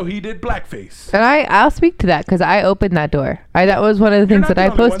 Yeah. So he did blackface. And I'll speak to that, because I opened that door. That was one of the things that I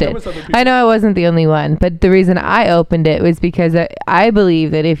posted. I know I wasn't the only one, but the reason I opened it was because I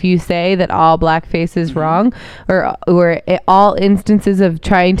believe that if you say that all blackface is wrong, or all instances of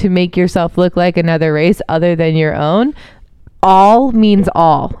trying to make yourself look like another race other than your own, all means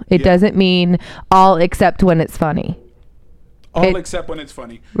all. It doesn't mean all except when it's funny. Except when it's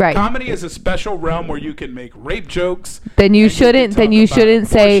funny. Right. Comedy is a special realm where you can make rape jokes. Then you shouldn't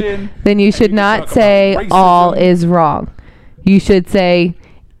say all is wrong. You should say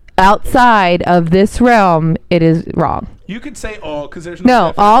outside of this realm it is wrong. You could say all, because there's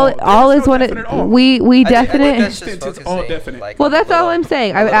no all is one. We definitely. It's all definite. Well, that's all I'm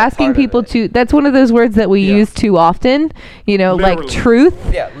saying. I'm asking people to. That's one of those words that we use too often. You know, literally. Like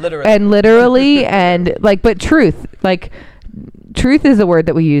truth. Yeah, literally. And literally, and like, but truth, like. Truth is a word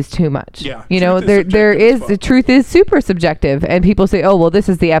that we use too much. Yeah. You know, the truth is super subjective, and people say, "Oh, well, this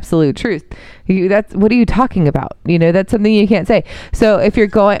is the absolute truth." What are you talking about? You know, that's something you can't say. So if you're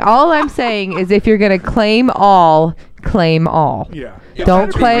going, all I'm saying is, if you're going to claim all. Yeah.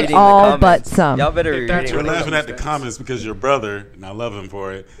 Don't claim all but some. Y'all better read it. We're laughing at the comments because your brother, and I love him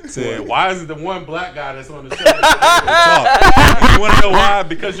for it, said, "Why isn't the one black guy that's on the show able to talk?" You want to know why?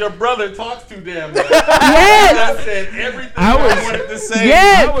 Because your brother talks too damn much. Yes. I said everything I wanted to say.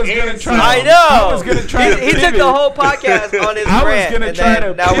 Yes. I was going to try. I know. I was going to try. He took the whole podcast on his rant, and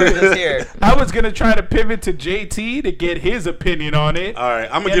then now we're just here. I was going to try to pivot to JT to get his opinion on it. All right,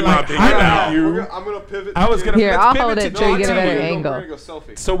 I'm going to give my opinion now. I'm going to pivot. I was going to Here, I'll hold it so you get a better angle.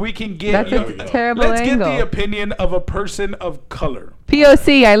 So we can get terrible let's angle. get the opinion of a person of color.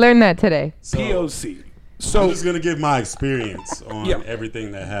 POC, I learned that today. POC. So I'm just gonna give my experience on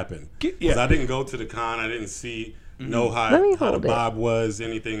everything that happened. Because I didn't go to the con, I didn't know how the vibe was,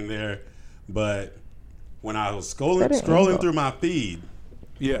 anything there. But when I was scrolling through my feed,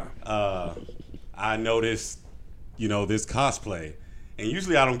 I noticed, this cosplay. And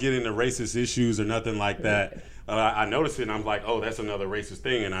usually I don't get into racist issues or nothing like that. I noticed it and I'm like, oh, that's another racist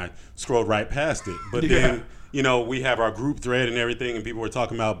thing. And I scrolled right past it. But then, we have our group thread and everything and people were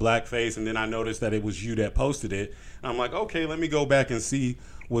talking about blackface. And then I noticed that it was you that posted it. And I'm like, okay, let me go back and see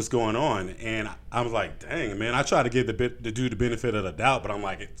what's going on. And I was like, dang, man, I tried to give the dude the benefit of the doubt. But I'm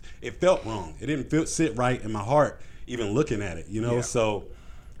like, it felt wrong. It didn't sit right in my heart even looking at it, So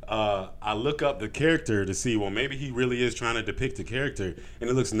I look up the character to see, well, maybe he really is trying to depict a character, and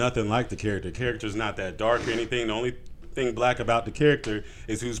it looks nothing like the character. The character's not that dark or anything. The only thing black about the character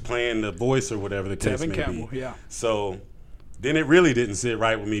is who's playing the voice or whatever the case Tevin may Campbell, be. yeah. So then it really didn't sit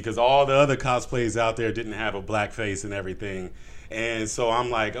right with me because all the other cosplays out there didn't have a black face and everything. And so I'm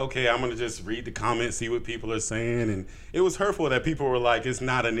like, okay, I'm going to just read the comments, see what people are saying. And it was hurtful that people were like, it's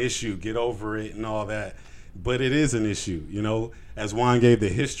not an issue, get over it and all that. But it is an issue, you know. As Juan gave the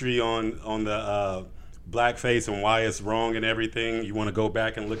history on the blackface and why it's wrong and everything, you want to go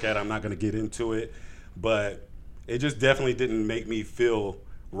back and look at it. I'm not going to get into it. But it just definitely didn't make me feel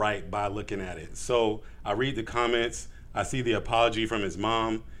right by looking at it. So I read the comments, I see the apology from his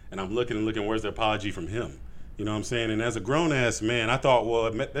mom, and I'm looking, where's the apology from him? You know what I'm saying? And as a grown-ass man, I thought, well,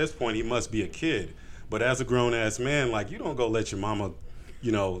 at this point, he must be a kid. But as a grown-ass man, like, you don't go let your mama,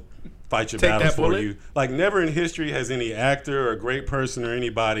 you know, fight your Take battles that for bullet? you. Like, never in history has any actor or a great person or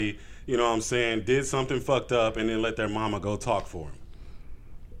anybody, you know what I'm saying, did something fucked up and then let their mama go talk for him.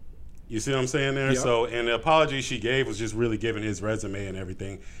 You see what I'm saying there? Yep. So, and the apology she gave was just really giving his resume and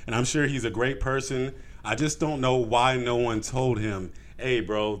everything. And I'm sure he's a great person. I just don't know why no one told him, hey,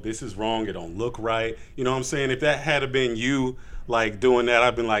 bro, this is wrong. It don't look right. You know what I'm saying? If that had been you, like, doing that,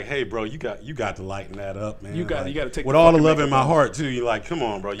 I've been like, hey, bro, you got to lighten that up, man. You got like, to take with the all the fucking love in makeup my off. heart too. You like, come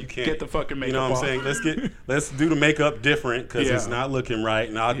on, bro, you can't Get the fucking makeup You know what I'm off. saying? Let's do the makeup different because it's Yeah. not looking right,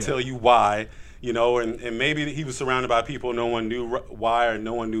 and I'll Yeah. tell you why. You know, and maybe he was surrounded by people no one knew why or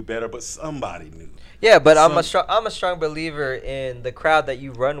no one knew better, but somebody knew. Yeah, but I'm Some- a strong believer in the crowd that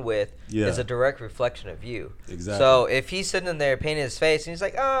you run with Yeah. is a direct reflection of you. Exactly. So if he's sitting in there painting his face and he's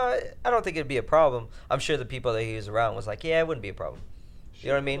like, I don't think it'd be a problem. I'm sure the people that he was around was like, yeah, it wouldn't be a problem. You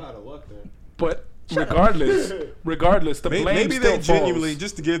know what I mean? Out of luck, then. But regardless, the blame Maybe still they genuinely, falls.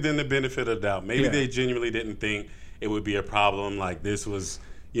 just to give them the benefit of the doubt, maybe Yeah. they genuinely didn't think it would be a problem, like this was,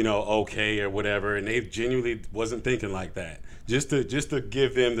 you know, okay or whatever, and they genuinely wasn't thinking like that. Just to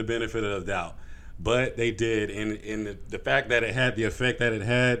give them the benefit of the doubt. But they did, and the fact that it had the effect that it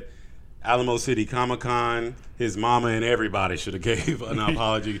had, Alamo City Comic-Con, his mama and everybody should have gave an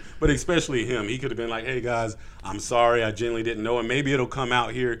apology, but especially him. He could have been like, hey guys, I'm sorry, I genuinely didn't know, and maybe it'll come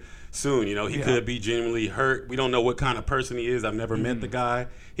out here soon. You know, he Yeah. could be genuinely hurt. We don't know what kind of person he is. I've never met the guy.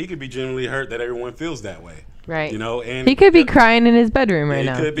 He could be genuinely hurt that everyone feels that way. Right. You know, and He could be crying in his bedroom right he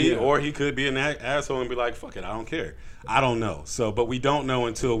now. could be, Yeah. or he could be an asshole and be like, fuck it, I don't care. I don't know. So, but we don't know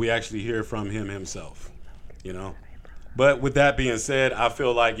until we actually hear from him himself, you know? But with that being said, I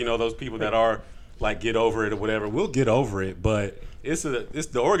feel like, you know, those people that are like, get over it or whatever, we'll get over it. But it's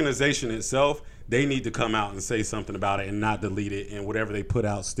the organization itself. They need to come out and say something about it and not delete it, and whatever they put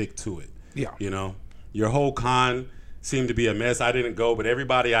out, stick to it. Yeah. You know, your whole con seemed to be a mess. I didn't go, but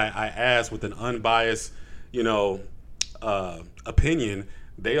everybody I asked with an unbiased, you know, opinion,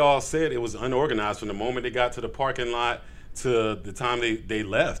 they all said it was unorganized from the moment they got to the parking lot to the time they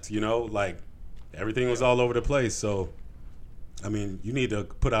left. You know, like everything was all over the place. So, I mean, you need to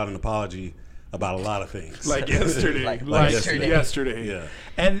put out an apology about a lot of things. Like yesterday. Like like yesterday. yesterday. Yeah.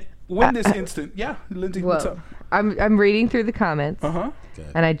 And when this instant, yeah, Lindsay, what's up? Well, I'm reading through the comments, Uh-huh.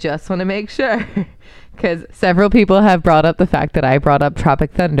 and I just want to make sure, because several people have brought up the fact that I brought up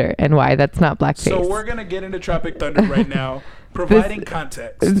Tropic Thunder and why that's not blackface. So we're going to get into Tropic Thunder right now, providing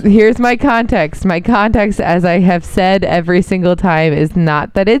context. Here's my context. My context, as I have said every single time, is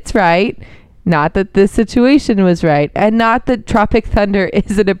not that it's right, not that this situation was right, and not that Tropic Thunder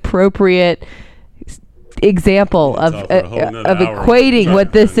is an appropriate example Yeah, of talk for a whole nother hour on equating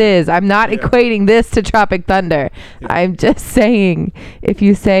what Tropic this Thunder. is. I'm not Yeah. equating this to Tropic Thunder. I'm just saying, if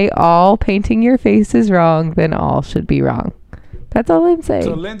you say all painting your face is wrong, then all should be wrong. That's all I'm saying.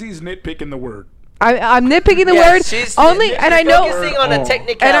 So Lindsay's nitpicking the word. I'm nitpicking the Yes, word she's only, and I know, focusing on a Oh.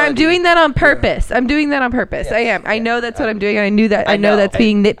 technicality. and I'm doing that on purpose. I'm doing that on purpose. Yes, I am. I yeah. know that's what I'm doing. And I knew that. I I know know. that's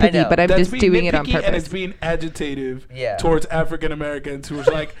being I nitpicky, know. but I'm That's just being doing it on nitpicky, and it's purpose. being agitative Yeah. towards African Americans who was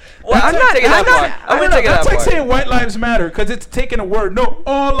like, Well, that's I'm like- not taking that's that like- part. I'm no, not taking that's that like part. saying white lives matter because it's taking a word. No,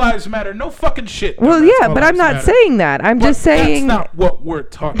 all lives matter. No fucking shit. Well, dumbass, yeah, all but I'm lives not matter. saying that. I'm But just saying. that's not what we're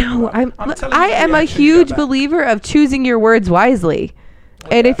talking No, about. telling I you am the a action you huge got back. believer of choosing your words wisely.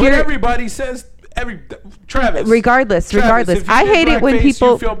 And if But you're everybody says Travis. regardless, Travis, regardless, if you I did hate it when blackface,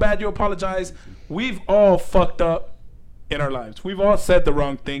 people. You feel bad. You apologize. We've all fucked up in our lives. We've all said the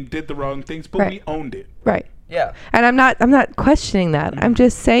wrong thing, did the wrong things, but Right. we owned it. Right. Yeah. And I'm not questioning that. I'm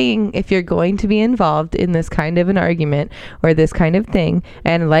just saying, if you're going to be involved in this kind of an argument or this kind of thing,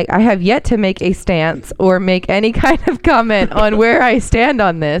 and like I have yet to make a stance or make any kind of comment on where I stand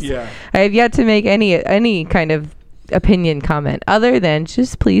on this. Yeah. I have yet to make any kind of opinion comment other than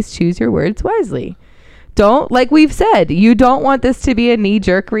just please choose your words wisely. Don't, like we've said, you don't want this to be a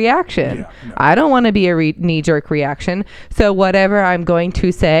knee-jerk reaction. Yeah, no. I don't want to be a knee-jerk reaction. So whatever I'm going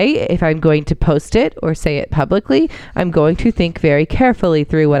to say, if I'm going to post it or say it publicly, I'm going to think very carefully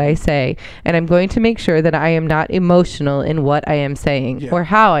through what I say. And I'm going to make sure that I am not emotional in what I am saying Yeah. or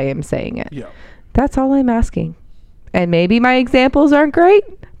how I am saying it. Yeah. That's all I'm asking. And maybe my examples aren't great.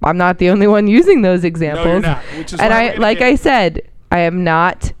 I'm not the only one using those examples. No, you're not. Which is And why we're I, gonna like get- I said, I am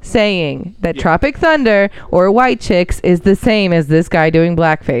not saying that Yeah. Tropic Thunder or White Chicks is the same as this guy doing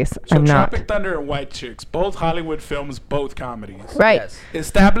blackface. So I'm not. Tropic Thunder and White Chicks, both Hollywood films, both comedies. Right. Yes.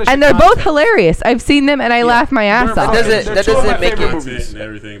 Established And they're both context. hilarious. I've seen them and I laugh my ass They're off. That doesn't- they're that two of my doesn't make favorite it- movies. And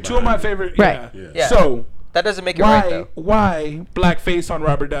everything Two of my behind it. favorite. Right. Yeah. Yeah. So That doesn't make it right, why though. why blackface on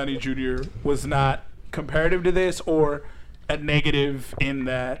Robert Downey Jr. was not comparative to this or a negative in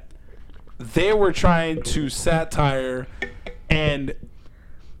that they were trying to satire and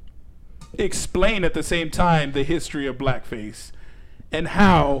explain at the same time the history of blackface and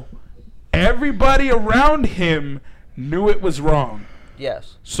how everybody around him knew it was wrong.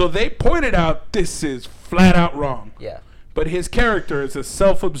 Yes. So they pointed out this is flat out wrong. Yeah. But his character is a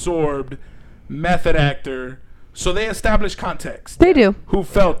self-absorbed method actor. So they established context. They do. Who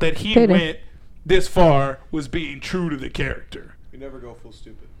felt that he They do. went this far was being true to the character. You never go full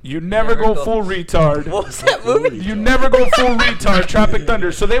stupid. You never Never go go- full retard. What was that movie? You never go full retard. Tropic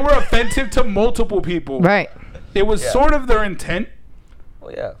Thunder. So they were offensive to multiple people. Right. It was Yeah. sort of their intent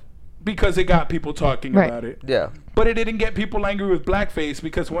Well, yeah. because it got people talking Right. about it. Yeah. But it didn't get people angry with blackface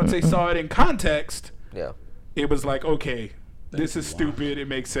because once they saw it in context, Yeah. it was like, okay, this is stupid. It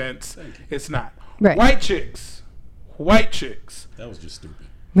makes sense. It's not. Right. White chicks. White chicks. That was just stupid.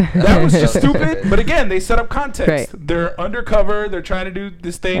 That was just stupid. But again, they set up context. Right. They're undercover. They're trying to do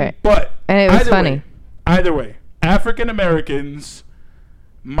this thing. Right. But And it was either funny. way- either way, African Americans,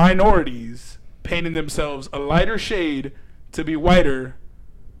 minorities, painting themselves a lighter shade to be whiter,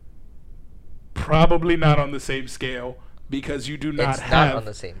 probably not on the same scale because you do not It's have not on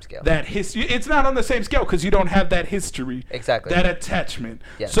the same scale. that history. It's not on the same scale because you don't have that history. Exactly. That attachment.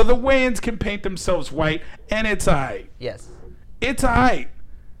 Yes. So the Wayans can paint themselves white, and it's aight. Yes. It's aight.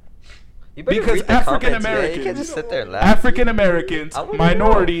 You better Because read the African comments, man. You Americans- can't just sit there and laugh. African Americans, I wouldn't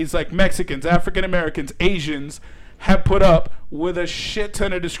minorities like Mexicans, African Americans, Asians have put up with a shit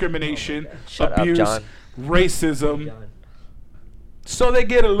ton of discrimination, Shut up, abuse, John. racism. So they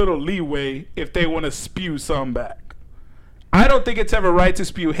get a little leeway if they want to spew some back. I don't think it's ever right to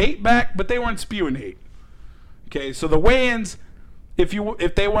spew hate back, but they weren't spewing hate. Okay, so the Wayans,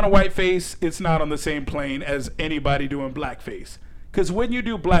 if they want a white face, it's not on the same plane as anybody doing blackface. Because when you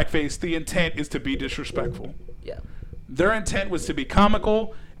do blackface, the intent is to be disrespectful. Yeah. Their intent was to be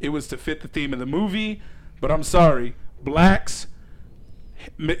comical. It was to fit the theme of the movie. But I'm sorry, blacks,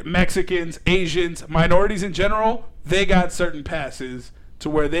 Mexicans, Asians, minorities in general, they got certain passes to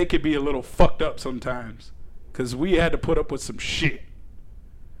where they could be a little fucked up sometimes. Because we had to put up with some shit.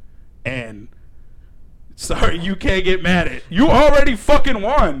 And sorry, you can't get mad at it. You already fucking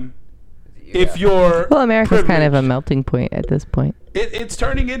won. If Yeah. you're Well, America's kind of a privileged. melting point at this point. It's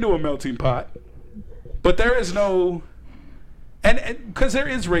turning into a melting pot, but there is no, and because there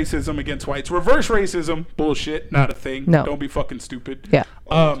is racism against whites, reverse racism, bullshit, not a thing. No. Don't be fucking stupid. Yeah.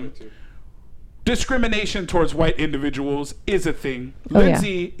 Discrimination towards white individuals is a thing. Oh, yeah.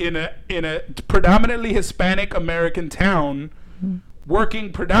 Lindsay, in a predominantly Hispanic American town, working I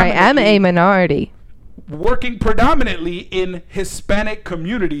predominantly am a minority. working predominantly in Hispanic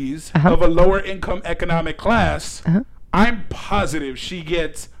communities Uh-huh. of a lower income economic class, Uh-huh. I'm positive she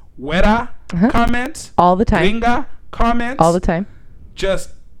gets güera Uh-huh. comments, All the time. gringa comments, All the time.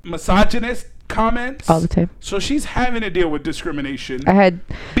 just misogynist comments. All the time. So she's having to deal with discrimination. I had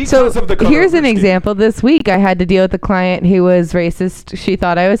Because of the color here's of her an skin. example. This week I had to deal with a client who was racist. She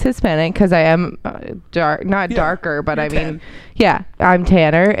thought I was Hispanic because I am dark, not Yeah, darker, but you're I mean, tan. yeah, I'm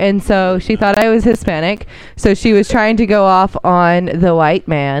tanner, and so she thought I was Hispanic. So she was trying to go off on the white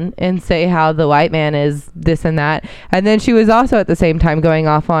man and say how the white man is this and that, and then she was also at the same time going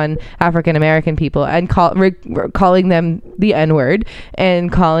off on African American people and calling them the N-word and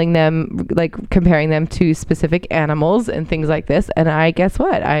calling them, like, comparing them to specific animals and things like this. And I guess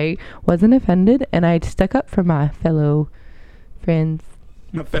what? I wasn't offended, and I stuck up for my fellow friends.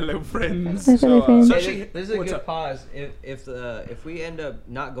 My fellow friends. My fellow friends. so Hey, she- this is a what's good up? pause. If we end up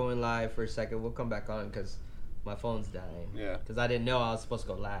not going live for a second, we'll come back on because my phone's dying. Yeah. Because I didn't know I was supposed to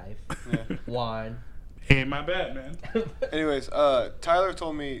go live. Yeah. Juan. Ain't my bad, man. Anyways, Tyler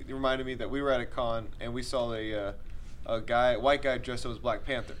reminded me that we were at a con and we saw a white guy dressed up as Black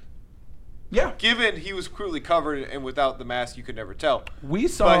Panther. Yeah. Given he was crudely covered and without the mask, you could never tell. We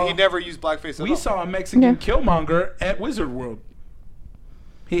saw. But he never used blackface at all. We saw a Mexican Killmonger at Wizard World.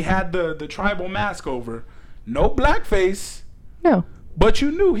 He had the tribal mask over, no blackface, No. but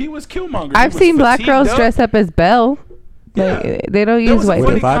you knew he was Killmonger. I've seen black girls dress up as Belle. Yeah. They don't There use was a white funny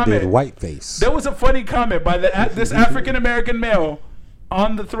face. If I comment. did whiteface. There was a funny comment by this African American male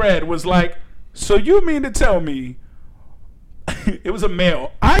on the thread was like, "So you mean to tell me?" It was a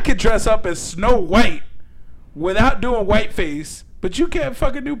male. I could dress up as Snow White without doing whiteface, but you can't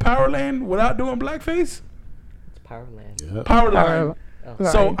fucking do Powerland without doing blackface. It's Powerland. Yep. Powerline.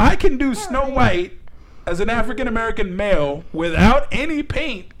 Right. So I can do Snow White as an African American male without any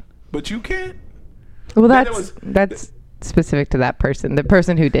paint, but you can't. Well, Then that's specific to that person, the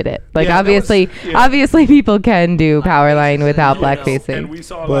person who did it. Like Yeah, that was- obviously, yeah. obviously people can do Powerline without You know, and blackfacing. we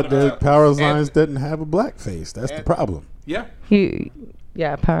saw a lot But of the Power Lines didn't have a blackface. That's the and- problem. yeah.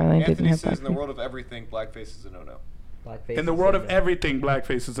 Yeah, Powerline didn't Anthony have says in the blackface. world of everything, blackface is a no-no. Blackface In the is world a of no. everything,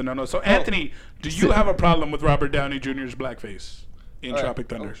 blackface is a no-no. So Anthony, do you have a problem with Robert Downey Jr.'s blackface in Tropic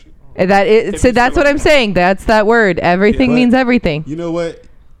Thunder? shoot. That is, If so he's that's still what I'm alive. saying. That's that word. Everything Yeah. means everything. You know what?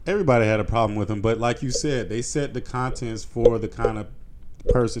 Everybody had a problem with him, but like you said, they set the contents for the kind of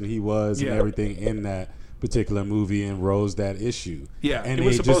person he was Yeah. and everything in that particular movie and rose that issue. Yeah, and it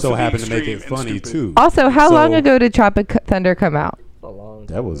was they just supposed so to be happened to make extreme it and funny stupid. too. Also, how So- long ago did Tropic Thunder come out? A long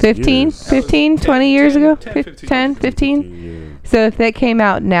That was 15, years. 15, 10, 20 years 10, ago? 10, 10, 15? 15 years. So if that came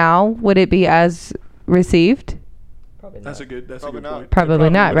out now, would it be as received? Probably not. That's a good Probably not. point. It Probably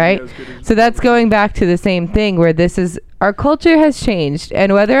not, wouldn't right? be as good as- So that's going back to the same thing where this is our culture has changed,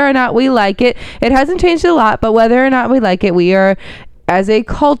 and whether or not we like it, it hasn't changed a lot, but whether or not we like it, we are as a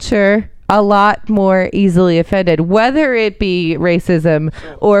culture a lot more easily offended, whether it be racism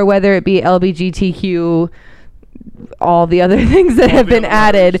or whether it be LGBTQ, all the other things that All have the been other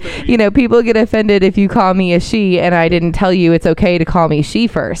letters added. that we- You know, people get offended if you call me a she and I didn't tell you it's okay to call me she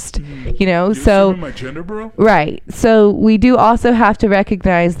first. You know, You so assuming my gender, bro? right. So we do also have to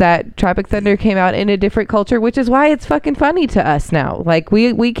recognize that Tropic Thunder came out in a different culture, which is why it's fucking funny to us now. Like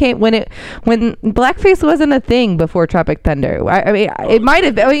we can't when blackface wasn't a thing before Tropic Thunder. I mean, it might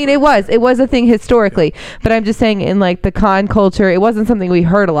have. I mean, it was a thing historically, but I'm just saying in like the con culture, it wasn't something we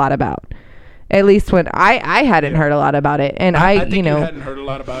heard a lot about. At least when I hadn't heard a lot about it, and I think you know. you hadn't heard a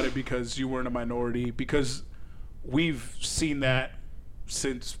lot about it because you weren't a minority. Because we've seen that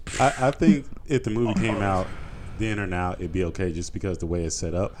since. I think if the movie came out then or now, it'd be okay just because the way it's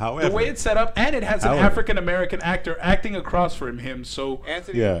set up. However, The way it's set up, and it has an However- African American actor acting across from him. So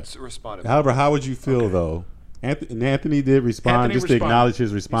Anthony Yeah. responded. However, how would you feel though? Anthony did respond. Anthony Just to responded. acknowledge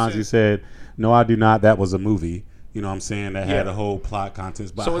his response, he said, "No, I do not. That was a movie. You know what I'm saying? That had Yeah. a whole plot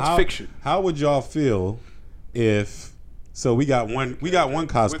contents. But So it's how, fiction. How would y'all feel if? So we got one with the character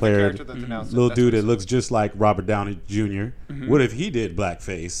cosplayer, that's announced, little that's dude what that looks just like Robert Downey junior Mm-hmm. What if he did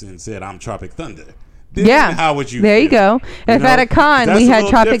blackface and said, "I'm Tropic Thunder"? Then Yeah. how would you? There you feel? go. If at a con That's we a had little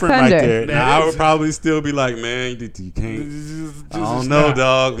Tropic different Thunder. there. That Now, I is. would probably still be like, man, you can't. I don't is know, not.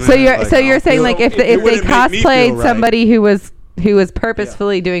 dog. Man. So you're Like, so I you're don't saying feel- like if it they wouldn't make me feel cosplayed right. somebody who was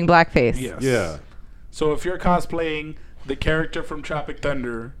purposefully doing blackface. yes. Yeah. So if you're cosplaying the character from Tropic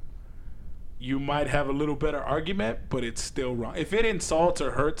Thunder, you might have a little better argument, but it's still wrong. If it insults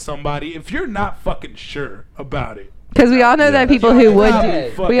or hurts somebody, if you're not fucking sure about it, Because we all know Yeah. that people You're who would not do.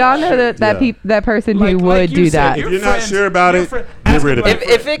 fucking We all know sure. that Yeah. that person Like- who like would you do said, that. If you're not sure about your it, friend- get ask rid a of black it.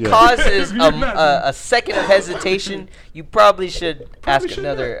 If it Yeah. causes If you're not- a second of hesitation, you probably should ask should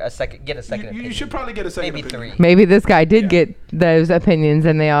another not. a second You, opinion. you should probably get a second Maybe opinion. three. Maybe this guy did Yeah. get those opinions,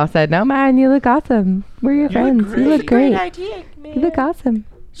 and they all said, "No, man, you look awesome. We're your You look friends. You look great. great. You look awesome."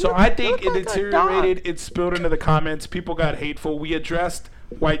 So I think it deteriorated. It spilled into the comments. People got hateful. We addressed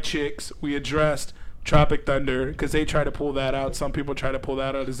white chicks. We addressed Tropic Thunder because they try to pull that out. Some people try to pull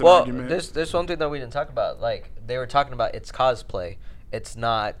that out as an Well, argument. there's one thing that we didn't talk about. Like they were talking about, it's cosplay. It's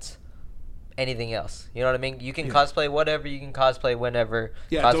not anything else. You know what I mean? You can cosplay whatever. You can cosplay whenever.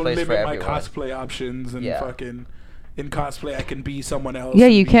 Yeah, don't Cosplay's limit for my everyone. cosplay options and Yeah. fucking. In cosplay, I can be someone else. Yeah,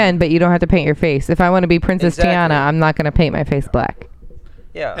 and you be- can, but you don't have to paint your face. If I want to be Princess Exactly. Tiana, I'm not going to paint my face black.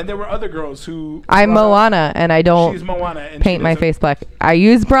 Yeah. And there were other girls who. I'm brought up- Moana, and I don't She's Moana, and paint she my doesn't- face black. I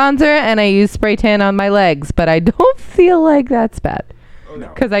use bronzer and I use spray tan on my legs, but I don't feel like that's bad No.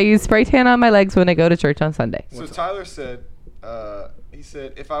 because I use spray tan on my legs when I go to church on Sunday. So Tyler said, he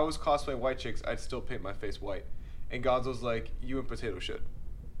said, if I was cosplaying white chicks, I'd still paint my face white. And Gonzo's like, you and Potato should.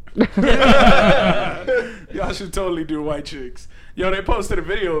 Y'all should totally do white chicks. Yo, they posted a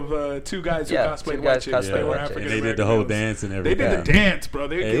video of 2 guys who Yeah, cosplayed 2 white guys chicks. cosplayed They were white chicks. African And they American. did the whole dance and They everything. did the dance, bro.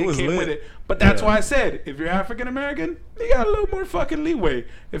 They it was came lit. with it. But that's Yeah. why I said, if you're African American, you got a little more fucking leeway.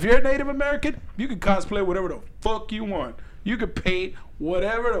 If you're a Native American, you can cosplay whatever the fuck you want. You can paint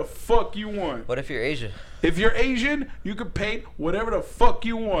whatever the fuck you want. What if you're Asian? If you're Asian, you can paint whatever the fuck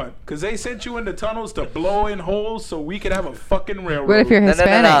you want. Because they sent you into tunnels to blow in holes so we could have a fucking railroad. What if you're No,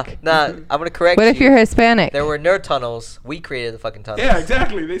 Hispanic? Nah, I'm gonna correct What you. if you're Hispanic? There were nerd tunnels. We created the fucking tunnels. Yeah,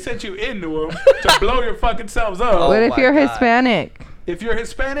 exactly. They sent you into them to blow your fucking selves up. Oh What if my you're God. Hispanic? If you're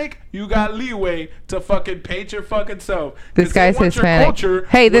Hispanic, you got leeway to fucking paint your fucking self. This 'Cause they guy's want your Hispanic. culture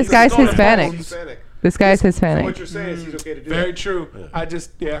Hey, when this you guy's go to Hispanic. homes. This guy's What Hispanic. you're saying is he's okay to do Very that. true. I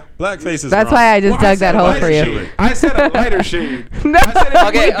just, yeah. Blackface is That's wrong. why I just Well, dug that said hole lighter for you. shade. I said a lighter shade. No, I said if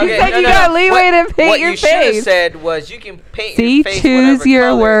Okay, you- okay. You said no, you no, got no. leeway to paint what your you should have face. said was you can paint See, your face choose whatever your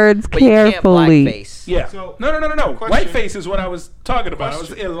color, words but you can't carefully. blackface. Yeah. So, No. question. White face is what I was talking about. I was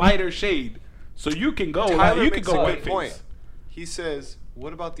Question. a lighter shade. So you can go. Tyler you can makes go a white good face. point. He says,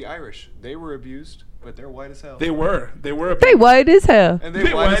 "What about the Irish? They were abused, but they're white as hell." They were. A They white as hell. and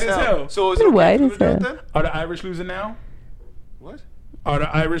They white as hell. So is They're it okay white for them as to do it hell. then? Are the Irish losing now? What? Are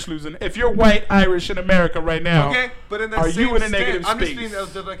the Irish losing? If you're white Irish in America right now, Okay, but in that are same you in a stance, negative I'm just space?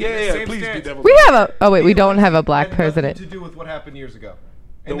 being like, yeah, in that yeah. same Please be stance, devil. We have a. Oh wait, we don't have a black had nothing president. to do with what happened years ago.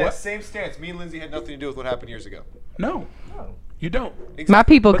 The In what? that same stance, me and Lindsay had nothing to do with what happened years ago. No, you don't. My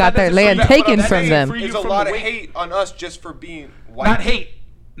people But got that their doesn't land say that- taken but I'm from saying them. for you There's a from lot the of way- hate on us just for being white.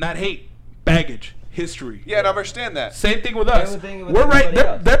 Not hate. Baggage. History. Yeah, and I understand that. Same thing with us. Same thing with We're right. everybody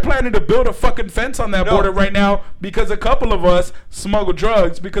else. They're planning to build a fucking fence on that No. border right now because a couple of us smuggled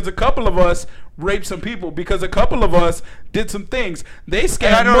drugs, because a couple of us raped some people, because a couple of us did some things. They And I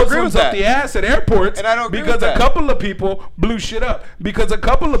scammed don't agree Muslims with up that. the ass at airports And I don't agree because with a that. couple of people blew shit up. Because a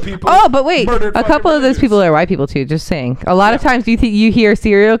couple of people. Oh, but wait, murdered a couple fucking of those people religions. are white people too. Just saying. A lot of times you hear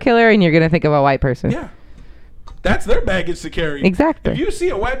serial killer and you're gonna think of a white person. Yeah. That's their baggage to carry. Exactly. If you see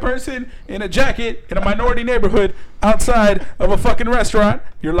a white person in a jacket in a minority neighborhood outside of a fucking restaurant,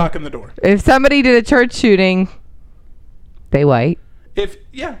 you're locking the door. If somebody did a church shooting, they white.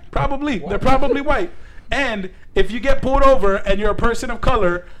 Probably. They're probably white. And if you get pulled over and you're a person of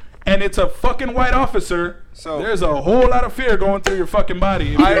color and it's a fucking white officer, So- there's a whole lot of fear going through your fucking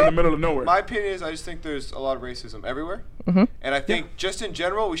body if you're in the middle of nowhere. My opinion is I just think there's a lot of racism everywhere. Mm-hmm. And I think just in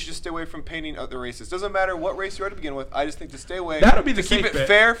general, we should just stay away from painting other races. Doesn't matter what race you are to begin with. I just think to stay away. That'll be the to keep safe it bet.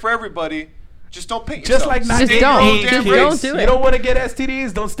 fair for everybody. Just don't paint Just yourself. like not Just dating don't. age Just kids. don't do You it. don't want to get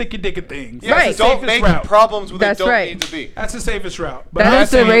STDs, don't stick your dick in things. Yeah, Right. don't Safest make route. problems where That's they don't right. need to be. That's the safest route. But That I'm is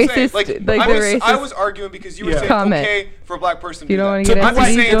the saying- That's what I'm racist- saying. like I the was, I racist was arguing because you were Yeah. saying comment. okay for a black person to You do don't that. wanna get I'm just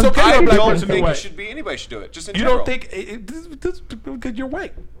STDs, saying don't it's okay I for a black don't person to think white. it should be anybody should do it. Just in You general. don't think because you're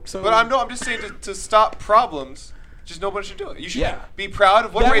white. So But I'm just saying to stop problems. Just nobody should do it. You should Yeah. be proud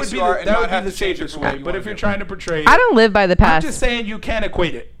of what that race would be you are the, and that not would have be the to change it safest for what way. you But want if to you're do. trying to portray, I don't live by the I'm past. just saying you can't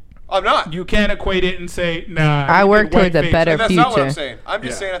equate it. I'm not. You can't equate it and say nah. I you work get white towards a face. better And that's not what I'm future. saying. I'm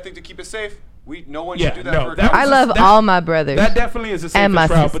just Yeah. saying I think to keep it safe, no one Yeah, should do that no, for a that couple. I was love that- all my brothers. That definitely is the And my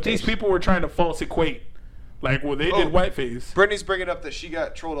safest route. But these sisters. people were trying to false equate. Like, well, they Oh. did whiteface. Brittany's bringing up that she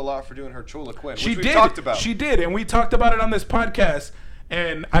got trolled a lot for doing her Chola Quinn, She which we did. talked about. She did, and we talked about it on this podcast.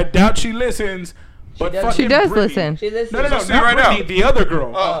 And I doubt she listens. But does. fucking She does Brittany- listen. She listens. No, See not right now. Brittany, the other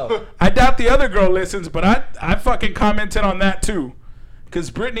girl. Oh. I doubt the other girl listens, but I fucking commented on that too. Because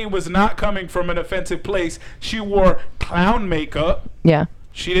Brittany was not coming from an offensive place. She wore clown makeup. Yeah.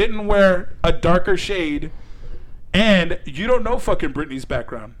 She didn't wear a darker shade. And you don't know fucking Brittany's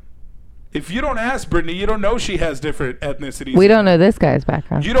background. If you don't ask Brittany, you don't know she has different ethnicities. We don't know this guy's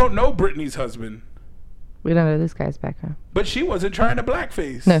background. You don't know Brittany's husband. We don't know this guy's background. But she wasn't trying to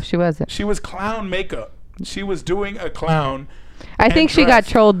blackface. No, she wasn't. She was clown makeup. She was doing a clown. I think she got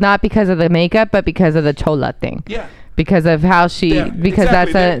dress. trolled not because of the makeup, but because of the chola thing. Yeah. Because of how she, Yeah, because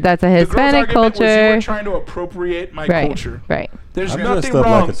exactly. that's a The girl's Hispanic argument was you culture. were trying to appropriate my Right. culture. Right. There's I'm dressed nothing up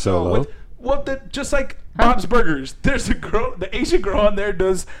wrong. like a cholo. Just like Bob's Burgers. There's a girl, the Asian girl on there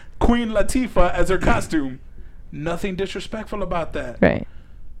does Queen Latifah as her costume. Nothing disrespectful about that. Right.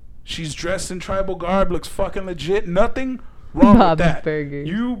 She's dressed in tribal garb, looks fucking legit. Nothing wrong Bob's with that. Burgers.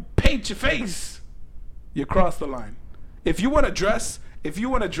 You paint your face, you cross the line. If you want to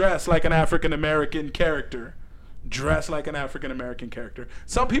dress like an African American character, dress like an African American character.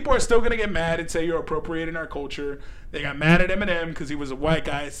 Some people are still gonna get mad and say you're appropriating our culture. They got mad at Eminem because he was a white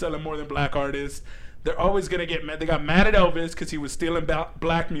guy selling more than black artists. They're always gonna get mad. They got mad at Elvis because he was stealing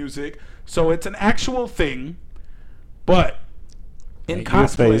black music. So it's an actual thing, but in Your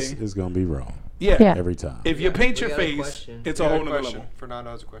face cosplay, is gonna be wrong. Yeah. Yeah. every time. If you paint We your got a face, question. it's a Yeah, whole nother question. level.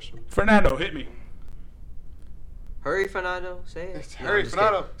 Fernando has a question. Fernando, hit me. Hurry, Fernando. Say it. No, Hurry, I'm just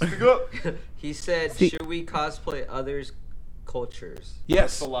Fernando, kidding. speak up. He said, See- should we cosplay others' cultures?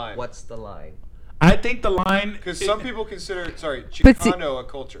 Yes. The line. What's the line? I think the line. Because some people consider, But see- Chicano a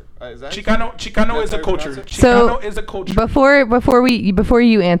culture. Is that Chicano That's is how a you culture. pronounce it? So, Chicano is a culture. Before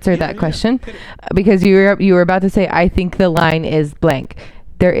you answer that yeah. question, Hit it. because you were about to say, I think the line is blank.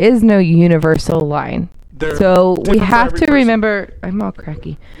 There is no universal line. They're So we different for have every to person. remember. I'm all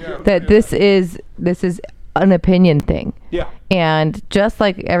cracky. Yeah, That yeah. this is an opinion thing, Yeah. and just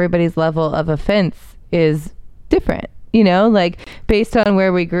like everybody's level of offense is different. You know, like based on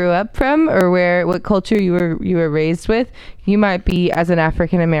where we grew up from or what culture you were raised with, you might be, as an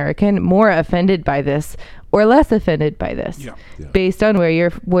African American, more offended by this or less offended by this, Yeah. Yeah. based on what you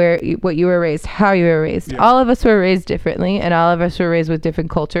were raised, how you were raised. Yeah. All of us were raised differently, and all of us were raised with different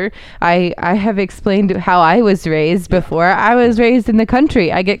culture. I have explained how I was raised before. I was raised in the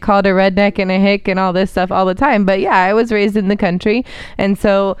country. I get called a redneck and a hick and all this stuff all the time. But yeah, I was raised in the country, and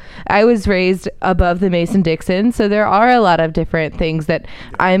so I was raised above the Mason-Dixon. So there are a lot of different things that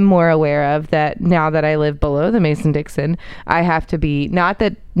I'm more aware of that now that I live below the Mason-Dixon. I have to be not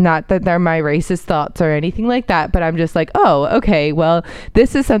that they're my racist thoughts or anything like that, but I'm just like, oh, okay, well,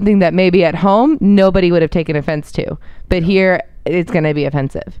 this is something that maybe at home nobody would have taken offense to, but here it's going to be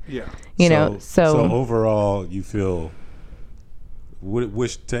offensive. Yeah. You know, So overall, you feel.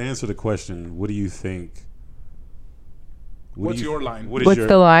 Which to answer the question, what do you think? What's your line? What is what's your,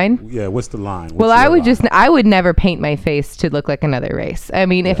 the line? Yeah, what's the line? Well, What's I your would line? I would never paint my face to look like another race. I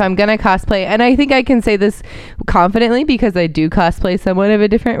mean, if I'm going to cosplay, and I think I can say this confidently because I do cosplay somewhat of a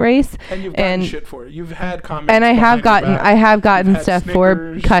different race. And you've gotten shit for it. You've had comments. And I have behind your back. I have gotten You've had stuff Snickers.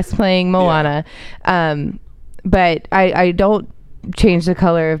 for cosplaying Moana. But I don't change the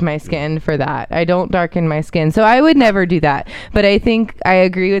color of my skin for that. I don't darken my skin. So I would never do that. But I think I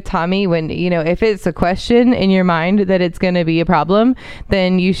agree with Tommy when, if it's a question in your mind that it's going to be a problem,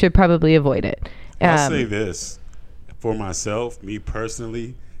 then you should probably avoid it. I'll say this for myself, me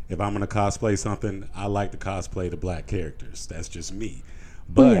personally. If I'm gonna cosplay something, I like to cosplay the black characters. That's just me.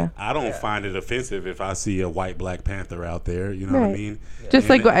 But yeah. I don't find it offensive if I see a white Black Panther out there. You know what I Right. mean? Just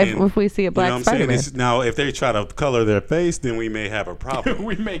like if we see a black you know what I'm saying? Spider-Man. Now, if they try to color their face, then we may have a problem.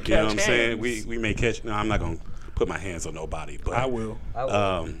 We may You know what I'm catch saying? hands. We may catch. No, I'm not gonna put my hands on nobody. But I will.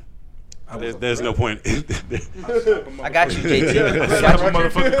 there's no point. I got you, JT. I Slap got a you.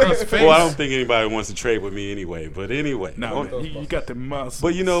 motherfucker across the face. Well, I don't think anybody wants to trade with me anyway. But anyway, No, man, you got the muscles.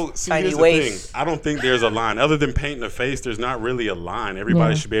 But see, Tiny here's the waist. thing. I don't think there's a line other than painting a face. There's not really a line.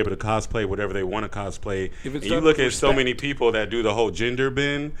 Everybody Yeah. should be able to cosplay whatever they want to cosplay. If it's And you done look with at so respect. many people that do the whole gender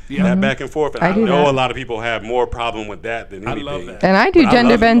bend, Yeah. that back and forth. And I I, do know that. a lot of people have more problem with that than I anything. love that. And I do But I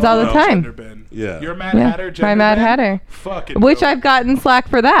gender love it. bends all the You know, time. Gender bend. Yeah. You're Mad Yeah, Hatter. my Gender Mad bend? Hatter. Fucking Which dope. I've gotten slack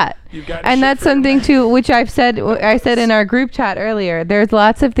for that. You've gotten And shit that's for it. something too, which I said in our group chat earlier. There's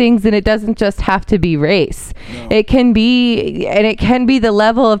lots of things, and it doesn't just have to be race. No. It can be the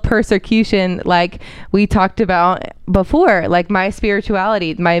level of persecution, like we talked about before. Like my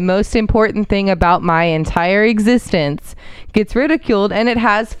spirituality, my most important thing about my entire existence, gets ridiculed, and it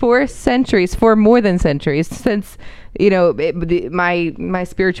has for more than centuries since. My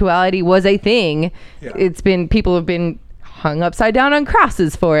spirituality was a thing. Yeah. People have been hung upside down on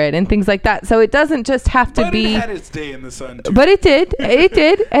crosses for it and things like that. So it doesn't just have to But be. it had its day in the sun, too. But it did,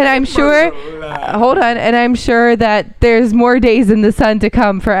 and I'm sure. Hold on, and I'm sure that there's more days in the sun to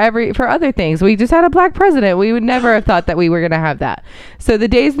come for other things. We just had a black president. We would never have thought that we were gonna have that. So the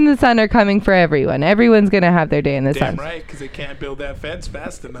days in the sun are coming for everyone. Everyone's gonna have their day in the Damn sun. right, because they can't build that fence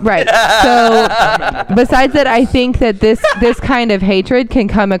fast enough. Right. So besides that, I think that this kind of hatred can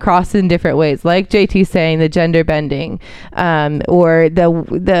come across in different ways, like JT saying, the gender bending, or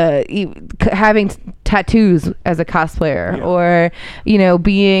having tattoos as a cosplayer, Yeah. or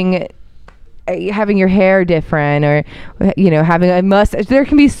being. Having your hair different, or having a mustache. There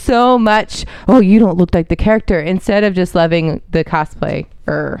can be so much. Oh, you don't look like the character. Instead of just loving the cosplay.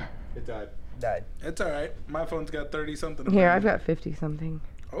 It died. Died. It's all right. My phone's got 30 something. Here, I've got 50 something.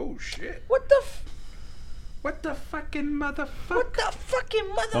 Oh shit! What the What the fucking motherfucker? what the fucking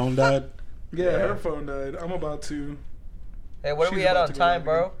Phone motherfucker? died. Yeah, her phone died. I'm about to. Hey, what are She's we at about on to go time, live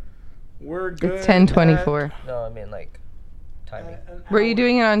bro? We're good. It's 10:24. No, I mean like timing. Were you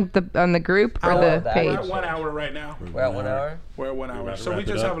doing it on the group or Oh, the that page? We're at 1 hour right now. We're at 1 hour. We're at 1 We're hour. about to So we wrap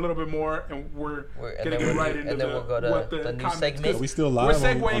it just up. have a little bit more, and we're And getting then right into and then the, we'll go to what the new comments- segment. Are we still We're live on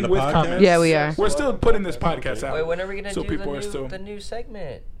segueing the with podcast? comments. Yeah, we are. We're still putting this podcast out. Wait, when are we gonna So do people are still. the new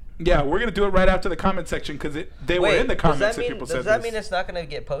segment? Yeah, we're gonna do it right after the comment section because they were in the comments does that that mean people said does that this. mean it's not gonna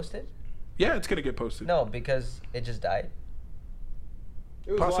get posted? Yeah, it's gonna get posted. No, because it just died.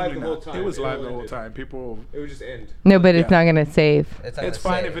 It was Possibly live the whole not. time. It was live the ended. whole time. People. It would just end. No, but it's Yeah. not gonna save. It's, not It's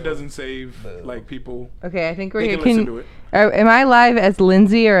gonna fine save. if it doesn't save. Boo. Like people. Okay, I think we're They here. can listen to it. Am I live as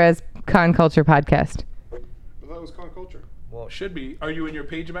Lindsay or as Con Culture Podcast? I thought it was Con Culture. Well, Should be. Are you in your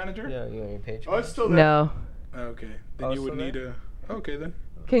page manager? yeah, you on your page. Oh, it's still there. No. Okay. Then Oh, you would still need a. Okay then.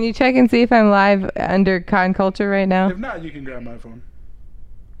 Can you check and see if I'm live under Con Culture right now? If not, you can grab my phone.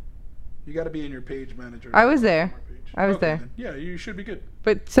 You got to be in your page manager. I was there. My page. I was Okay, there. then. Yeah, you should be good.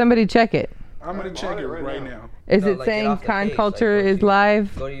 But somebody check it. I'm gonna I'm check on it it right right now. now. Is No, it like, get saying off the Con page, Culture like, go is to-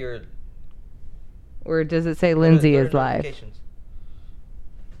 live? Go to your. Or does it say go to- Lindsay go to is live? notifications.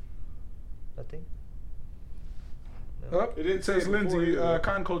 Nothing. Oh, It didn't it says say it before Lindsay. either.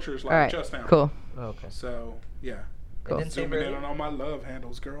 Con Culture is live All right, just now. cool. Oh, okay. So yeah, Cool. It didn't save zooming in it. on all my love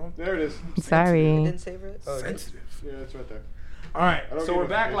handles, girl. There it is. It Sorry. didn't save it. Oh, it did? Sensitive. Yeah, it's right there. All right, I don't so get we're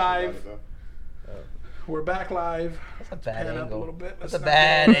back notifications live. on it, We're back live. That's a bad Pan up a angle. little bit. That's Let's a not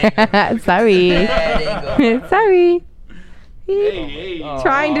bad go- angle. Sorry. Bad angle. Sorry. Hey, hey. Oh.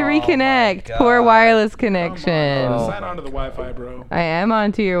 Trying to my reconnect. Poor God. wireless Come on, connection. Oh. sign on to the Wi-Fi, bro. I am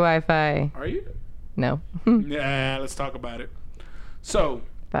onto your Wi-Fi. Are you? No. Yeah, let's talk about it. So,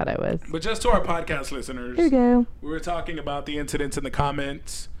 Thought I was. but just to our podcast listeners, Here we go. we were talking about the incidents in the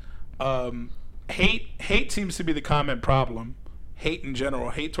comments. Hate seems to be the common problem. Hate in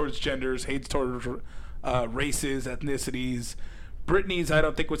general, hate towards genders, hate towards races, ethnicities. Britney's, I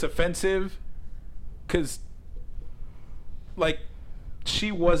don't think was offensive, because like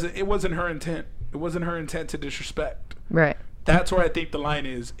it wasn't her intent. It wasn't her intent to disrespect. Right. That's where I think the line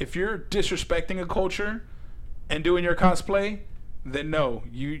is. If you're disrespecting a culture and doing your cosplay, then no,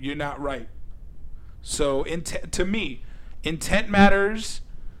 you're not right. So to me, intent matters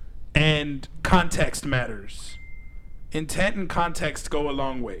and context matters. Intent and context go a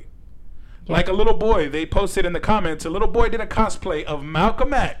long way. Like a little boy, they posted in the comments, a little boy did a cosplay of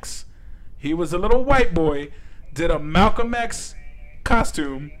Malcolm X. He was a little white boy, did a Malcolm X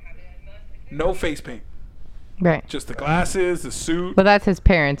costume, no face paint. Right. Just the glasses, the suit. Well, that's his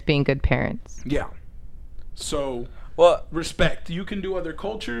parents being good parents. Yeah. So, Well, respect. You can do other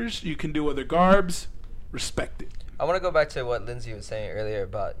cultures. You can do other garbs. Respect it. I want to go back to what Lindsay was saying earlier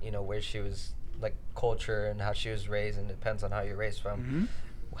about, where she was, like, culture and how she was raised, and it depends on how you're raised from. Mm-hmm.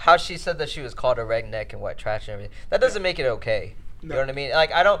 How she said that she was called a redneck and white trash and everything. That doesn't make it okay. You know what I mean?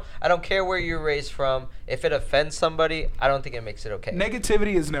 Like, I don't care where you're raised from. If it offends somebody, I don't think it makes it okay.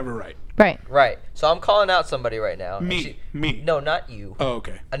 Negativity is never right. Right. Right. So I'm calling out somebody right now. and Me. No, not you. Oh,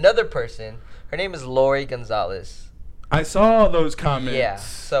 okay. Another person. Her name is Lori Gonzalez. I saw those comments. Yeah.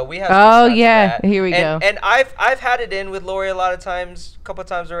 So we have. Oh, screenshots of yeah. that. Here we go. And I've had it in with Lori a lot of times, a couple of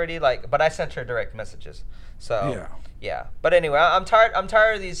times already. But I sent her direct messages. So Yeah. yeah. But anyway, I'm tired. I'm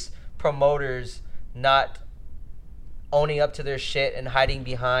tired of these promoters not owning up to their shit and hiding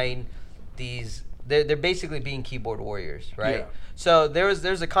behind these. They're basically being keyboard warriors, right? Yeah. So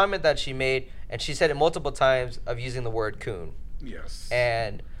there's a comment that she made, and she said it multiple times of using the word coon. Yes.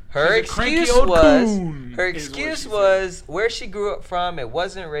 And her She's a cranky excuse old was coon, her is what excuse she was where she grew up from. It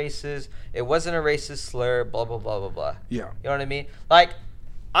wasn't racist. It wasn't a racist slur. Blah blah blah blah blah. Yeah. You know what I mean? Like,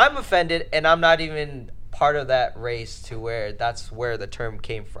 I'm offended, and I'm not even part of that race to where that's where the term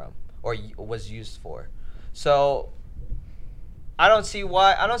came from or was used for. So I don't see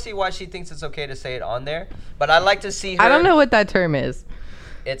why she thinks it's okay to say it on there. But I like to see her. I don't know what that term is.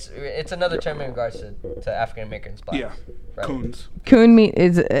 It's another term in regards to African Americans. Yeah. Right. Coons. Coon meat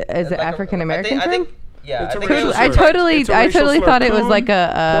is it It's like a- African American I term? think yeah. It's I a think racial it's slur. I totally It's a racial slur. thought it was Coon, like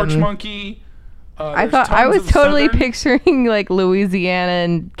a porch monkey. I There's thought I tons was of totally Southern- picturing like Louisiana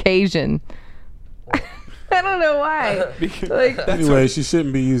and Cajun. I don't know why. Like, Anyway, she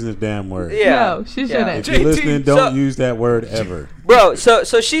shouldn't be using the damn word. Yeah. No, she shouldn't. If you're listening, don't So- use that word ever. Bro, so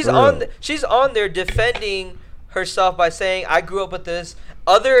she's For on real. she's on there defending herself by saying I grew up with this.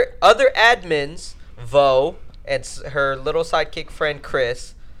 Other admins, Vo and her little sidekick friend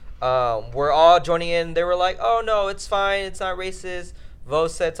Chris, were all joining in. They were like, "Oh no, it's fine. It's not racist." Vo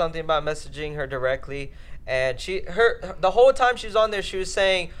said something about messaging her directly, and the whole time she was on there, she was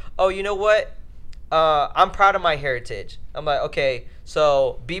saying, "Oh, you know what? I'm proud of my heritage." I'm like, okay,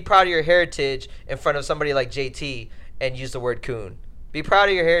 so be proud of your heritage in front of somebody like JT and use the word coon. Be proud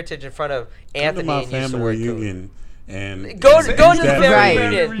of your heritage in front of Come to Anthony my and use the family word coon. reunion and Go use to the that family Right. word.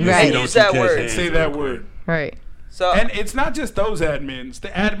 reunion Right. and Don't use you that catch word. hands Say real that quick. word. right. So And it's not just those admins. The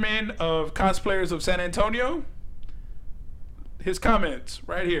admin of cosplayers of San Antonio, his comments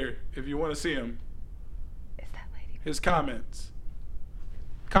right here, if you want to see him. Is that lady? His comments.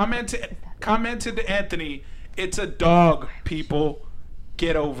 Commented to Anthony, it's a dog, people.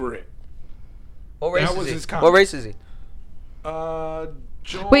 Get over it. What race That is was he? his What comment. race is he?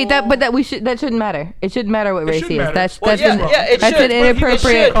 Joel, Wait, that shouldn't matter. It shouldn't matter what race shouldn't he is. matter. That's Well, that's yeah, an, yeah, it that's should. an It inappropriate.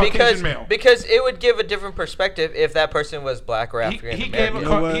 should Caucasian because male. because it would give a different perspective if that person was black or African He gave American. a You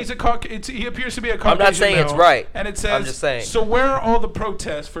know what? he's a he appears to be a Caucasian I'm not saying male, it's right. And it says, I'm just saying. So where are all the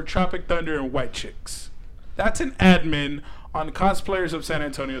protests for Tropic Thunder and White Chicks? That's an admin on Cosplayers of San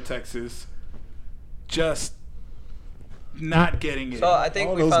Antonio, Texas. Just not getting it. So I think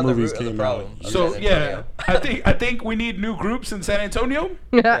All we those found the movies root of the came problem. out. of So San yeah, Antonio. I think we need new groups in San Antonio.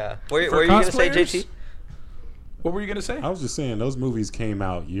 Yeah. What For were you gonna say, cosplayers? JT? What were you gonna say? I was just saying those movies came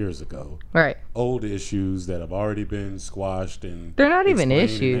out years ago. Right. Old issues that have already been squashed and They're not even explained,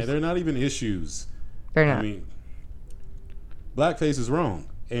 and issues. They're not even issues. They're I not. mean, blackface is wrong.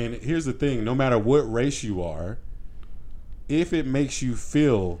 And here's the thing: no matter what race you are, if it makes you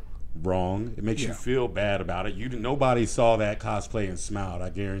feel wrong, it makes you feel bad about it. Nobody saw that cosplay and smiled, I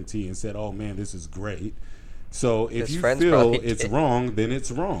guarantee, and said, "Oh man, this is great." So if His you friends feel probably it's did. wrong, then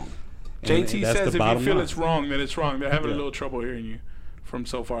it's wrong. And JT that's says the if you bottom feel line. it's wrong, then it's wrong. They're having a Yeah. little trouble hearing you from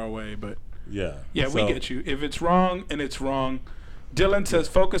so far away, but Yeah. yeah, we So- get you. If it's wrong and it's wrong, Dylan says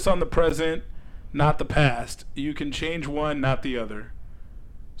focus on the present, not the past. You can change one, not the other.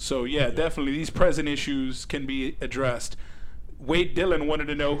 So yeah, definitely these present issues can be addressed. Wade Dillon wanted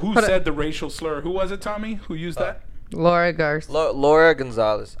to know who But, said the racial slur. Who was it, Tommy? Who used that? Laura Garcia. Laura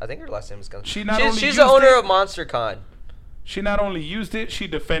Gonzalez. I think her last name is Gonzalez. She not only She's used the owner it- of MonsterCon. She not only used it, she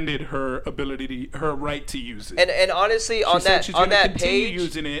defended her ability, her right to use it. And honestly, She on said that she's on gonna that continue page,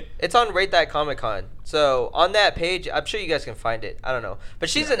 using it. it's on Rate That Comic Con. So on that page, I'm sure you guys can find it. I don't know, but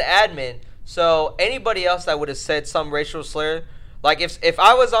she's an admin. So anybody else that would have said some racial slur, like if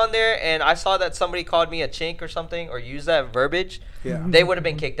I was on there and I saw that somebody called me a chink or something or used that verbiage, they would have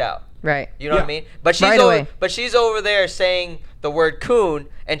been kicked out. Right. You know what I mean? But she's Right over, away. but she's over there saying the word coon,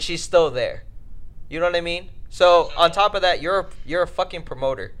 and she's still there. You know what I mean? So on top of that, you're a fucking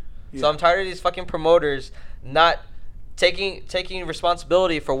promoter. So I'm tired of these fucking promoters not taking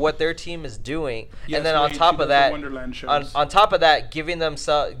responsibility for what their team is doing, Yes, and then on Wade, top she of does the that, Wonderland shows. on top of that, getting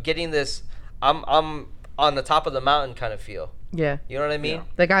this, I'm on the top of the mountain kind of feel. Yeah. You know what I mean? Yeah.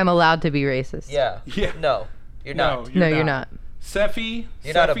 Like I'm allowed to be racist. Yeah. Yeah. No, you're not. No, you're not. Sephi,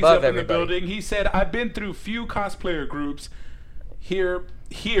 You're not Sephi's above up in everybody. the building. He said, "I've been through few cosplayer groups. Here,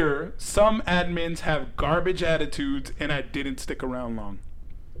 some admins have garbage attitudes, and I didn't stick around long.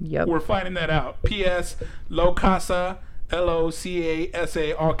 Yep. We're finding that out. P.S. Locasa,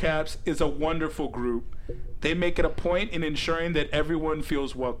 LOCASA, all caps, is a wonderful group. They make it a point in ensuring that everyone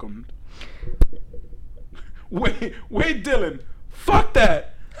feels welcomed." Wait, Dylan, fuck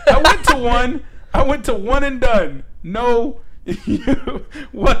that. I went to one and done. No,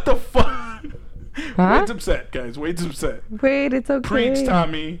 what the fuck? Huh? Wade's upset, guys. Wade's upset. Wait, it's okay. Preach,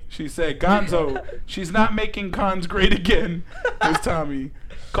 Tommy. She said, Gonzo, she's not making cons great again. It's Tommy.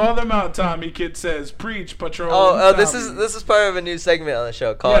 Call them out, Tommy. Kid says, preach, Patron. Oh, this Tommy." is part of a new segment on the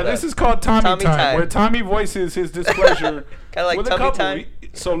show called. Yeah, this is called Tommy, Tommy time, Time. where Tommy voices his displeasure. Kinda like with a Tummy couple. Time.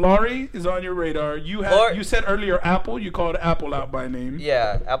 So Laurie is on your radar. You said earlier Apple. You called Apple out by name.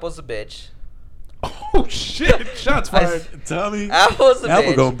 Yeah, Apple's a bitch. Oh shit! Shots fired. Tommy, Apple's a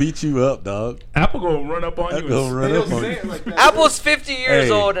Apple bitch. gonna beat you up, dog. Apple gonna run up on Apple you. gonna run They up don't on say you. it like that. Apple's 50 years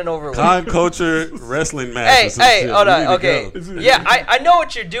Hey, old and overweight. Con culture wrestling match. Hey, or some hey, shit. hold We on. need to Okay. go. Yeah, I know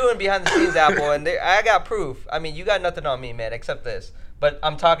what you're doing behind the scenes, Apple, and I got proof. I mean, you got nothing on me, man, except this. But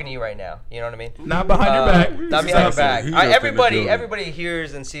I'm talking to you right now. You know what I mean? Not behind your back. Not behind your awesome. back. He's up in the building. Everybody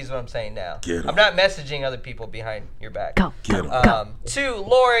hears and sees what I'm saying now. Get 'em. I'm not messaging other people behind your back. Go. Get 'em. Two,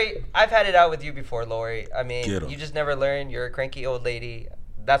 Lori, I've had it out with you before, Lori. I mean, Get 'em. you just never learn. You're a cranky old lady.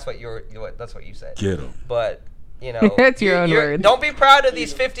 That's what that's what you said. Get 'em. But you know, That's your own words. Don't be proud of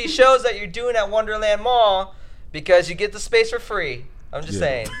these 50 shows that you're doing at Wonderland Mall because you get the space for free. I'm just Get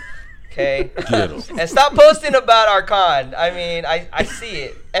 'em. saying. Okay. Get 'em. And stop posting about our con. I mean, I see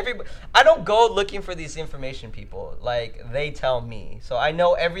it. I don't go looking for these information people. Like they tell me, so I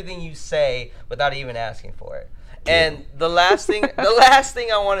know everything you say without even asking for it. And the last thing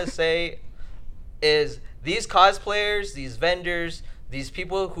I want to say is these cosplayers, these vendors, these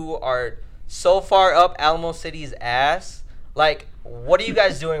people who are so far up Alamo City's ass. Like, what are you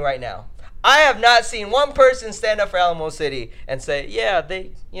guys doing right now? I have not seen one person stand up for Alamo City and say, yeah,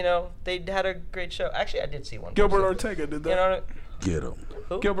 they had a great show. Actually, I did see one. Gilbert person. Ortega did that. You know, Get 'em.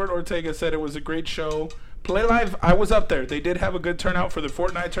 who? Gilbert Ortega said it was a great show. Play Live, I was up there. They did have a good turnout for the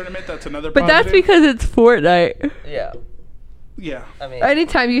Fortnite tournament. That's another But positive. that's because it's Fortnite. Yeah. Yeah. I mean,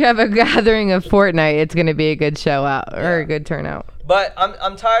 Anytime you have a gathering of Fortnite, it's going to be a good show out or Yeah. a good turnout. But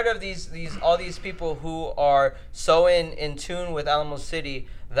I'm tired of these all these people who are so in tune with Alamo City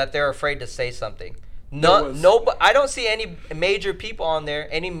that they're afraid to say something. But I don't see any major people on there,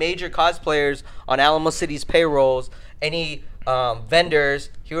 any major cosplayers on Alamo City's payrolls, any vendors,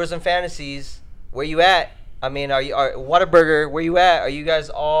 Heroes and Fantasies. Where you at? I mean, are Whataburger? Where you at? Are you guys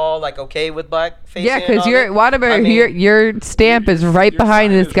all like okay with blackface? Yeah, because Whataburger, your stamp is right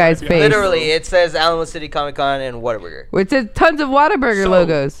behind this guy's face. Literally, it says Alamo City Comic Con and Whataburger. Which says tons of Whataburger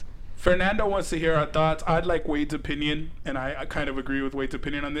logos. Fernando wants to hear our thoughts. I'd like Wade's opinion, and I kind of agree with Wade's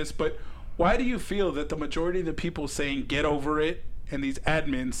opinion on this. But why do you feel that the majority of the people saying "get over it" and these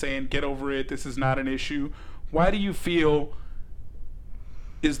admins saying "get over it"? This is not an issue. Why do you feel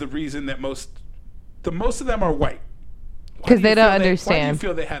is the reason that most of them are white? Because they don't understand. Why do you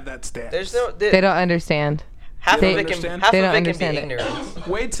feel they have that stance? They don't understand. Half of it can be it. ignorance.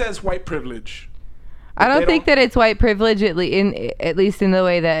 Wade says white privilege. I don't think that it's white privilege, at least in the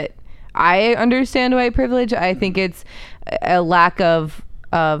way that I understand white privilege. I think it's a lack of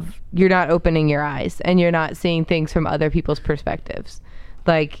you're not opening your eyes and you're not seeing things from other people's perspectives.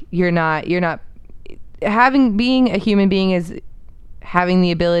 Like you're not being a human being is having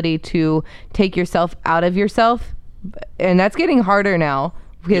the ability to take yourself out of yourself, and that's getting harder now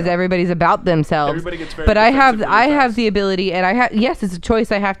because everybody's about themselves. Everybody gets very but I have fast. the ability, and yes, it's a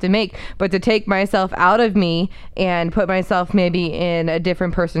choice I have to make, but to take myself out of me and put myself maybe in a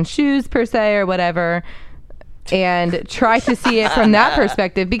different person's shoes per se or whatever, and try to see it from that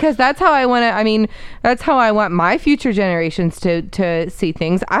perspective, because that's how I want to. I mean, that's how I want my future generations to see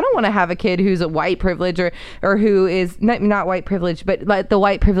things. I don't want to have a kid who's a white privilege or who is not white privilege, but like the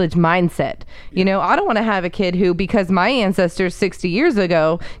white privilege mindset. You know, I don't want to have a kid who, because my ancestors 60 years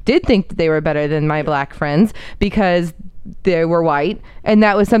ago did think that they were better than my black friends because they were white, and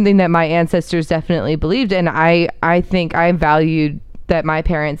that was something that my ancestors definitely believed, and I think I valued that my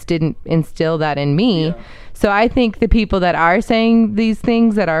parents didn't instill that in me. Yeah. So I think the people that are saying these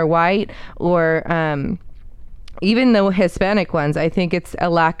things that are white, or even the Hispanic ones, I think it's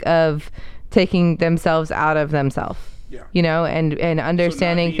a lack of taking themselves out of themselves. Yeah. You know, and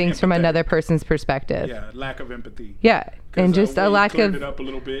understanding things from another person's perspective. Yeah, lack of empathy. Yeah. And just a lack of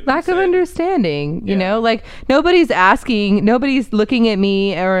understanding, you know, like nobody's looking at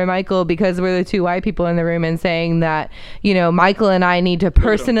me or Michael because we're the two white people in the room and saying that, you know, Michael and I need to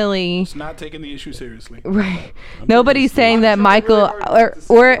personally. It's not taking the issue seriously. Right. Nobody's saying that Michael,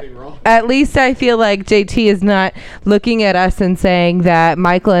 or at least I feel like JT is not looking at us and saying that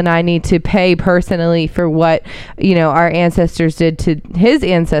Michael and I need to pay personally for what, you know, our ancestors did to his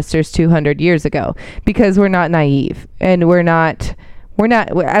ancestors 200 years ago, because we're not naive. And we're not,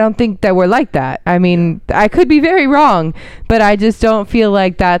 I don't think that we're like that. I mean, I could be very wrong, but I just don't feel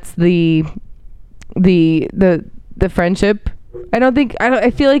like that's the friendship. I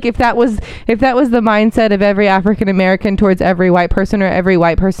feel like if that was the mindset of every African American towards every white person, or every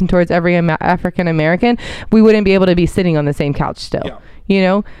white person towards every African American, we wouldn't be able to be sitting on the same couch still. Yeah. You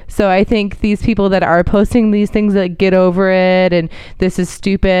know, so I think these people that are posting these things that get over it and this is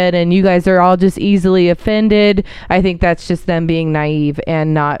stupid and you guys are all just easily offended, I think that's just them being naive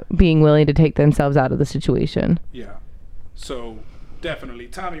and not being willing to take themselves out of the situation. Yeah. So definitely.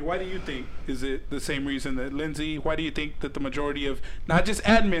 Tommy, why do you think, is it the same reason that Lindsay, why do you think that the majority of not just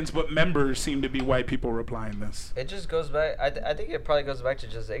admins but members seem to be white people replying this? It just goes back, I think it probably goes back to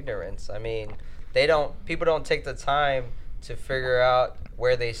just ignorance. I mean, people don't take the time to figure out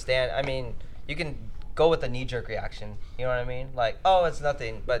where they stand. I mean, you can go with a knee-jerk reaction. You know what I mean? Like, oh, it's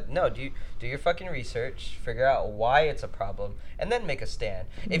nothing. But no, do your fucking research, figure out why it's a problem, and then make a stand.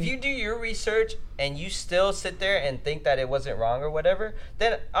 Mm-hmm. If you do your research and you still sit there and think that it wasn't wrong or whatever,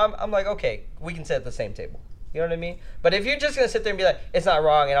 then I'm like, okay, we can sit at the same table. You know what I mean? But if you're just going to sit there and be like, it's not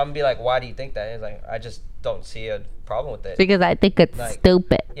wrong, and I'm going to be like, why do you think that? It's like, I just don't see a problem with it. Because I think it's like,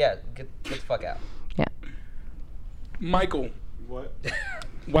 stupid. Yeah, get the fuck out. Yeah. Michael. What?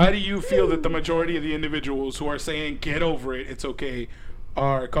 Why do you feel that the majority of the individuals who are saying get over it, it's okay,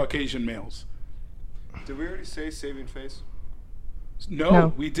 are Caucasian males? Did we already say saving face?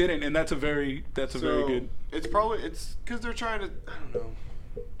 No, we didn't, and that's a very good. It's because they're trying to. I don't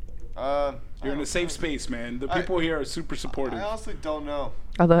know. You're in a safe space, man. The people here are super supportive. I honestly don't know.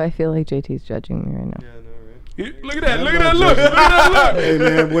 Although I feel like JT's judging me right now. Yeah, I know, right? Look at that! Look! Hey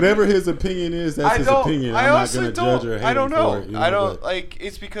man, whatever his opinion is, that's his opinion. I'm not gonna judge or hate I don't know. for it, you know. I don't like.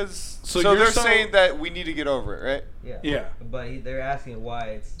 It's because so they're saying that we need to get over it, right? Yeah. But they're asking why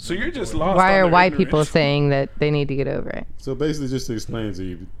it's. So you're just lost. Why are white people saying that they need to get over it? So basically, just to explain to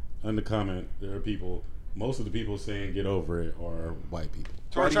you, under comment, there are people most of the people saying get over it are white people.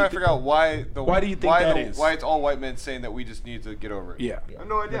 So we're trying to figure out why Why do you think that is? why it's all white men saying that we just need to get over it. Yeah. I have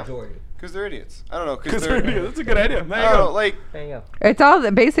no idea. Majority. Because they're idiots. I don't know. Because that's a good idea. There you I don't know, go. like There you go. It's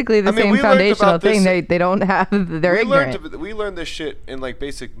all basically the I mean, same we learned foundational about this- thing. They don't have. They're ignorant. we learned this shit in like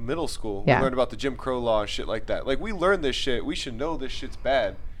basic middle school. Yeah. We learned about the Jim Crow law and shit like that. Like we learned this shit. We should know this shit's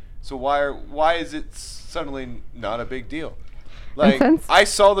bad. So why is it suddenly not a big deal? Like sense. I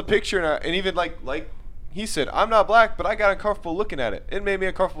saw the picture and even like he said, I'm not black, but I got uncomfortable looking at it. It made me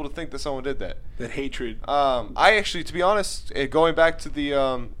uncomfortable to think that someone did that. That hatred. I actually, to be honest, going back to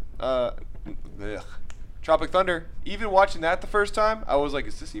the Tropic Thunder, even watching that the first time, I was like,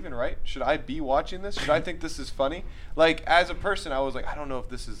 is this even right? Should I be watching this? Should I think this is funny? Like, as a person, I was like, I don't know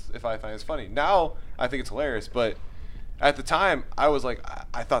if I find this funny. Now, I think it's hilarious, but at the time, I was like,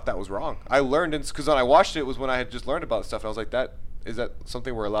 I thought that was wrong. I learned, because when I watched it was when I had just learned about stuff, and I was like, is that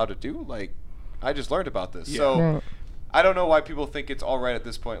something we're allowed to do? Like, I just learned about this. Yeah. So Right. I don't know why people think it's all right at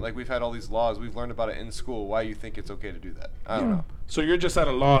this point. Like, we've had all these laws. We've learned about it in school. Why you think it's okay to do that? I don't know. So you're just at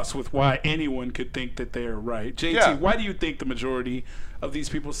a loss with why anyone could think that they're right. JT, Yeah. why do you think the majority of these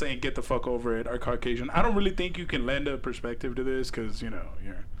people saying get the fuck over it are Caucasian? I don't really think you can lend a perspective to this because, you're...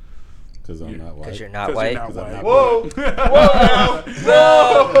 Because I'm not white. Because you're not 'cause white. you're not 'Cause I'm white. not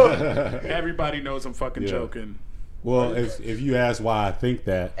Whoa! Everybody knows I'm fucking Yeah. joking. Well, if you ask why I think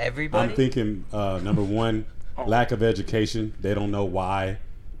that, Everybody? I'm thinking number one, lack of education. They don't know why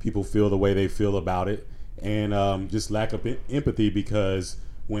people feel the way they feel about it, and just lack of empathy because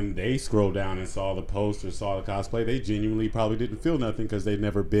when they scrolled down and saw the post or saw the cosplay, they genuinely probably didn't feel nothing because they've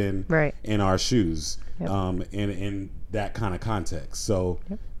never been Right. in our shoes, Yep. in that kind of context. So.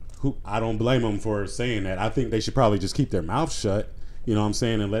 I don't blame them for saying that. I think they should probably just keep their mouth shut, you know what I'm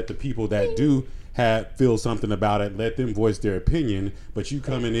saying, and let the people that do feel something about it, let them voice their opinion. But you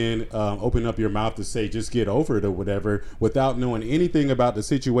coming in, open up your mouth to say just get over it or whatever without knowing anything about the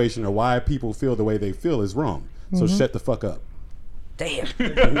situation or why people feel the way they feel is wrong. So shut the fuck up. Damn.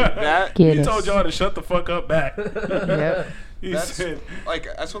 That, Get He us. told y'all to shut the fuck up back. Yep. He that's said, like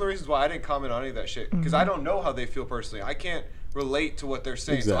that's one of the reasons why I didn't comment on any of that shit because I don't know how they feel personally. I can't relate to what they're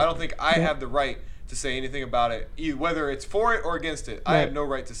saying, so I don't think I have the right to say anything about it, whether it's for it or against it. I have Right. no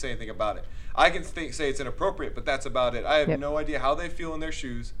right to say anything about it. I can say it's inappropriate, but that's about it. I have Yep. no idea how they feel in their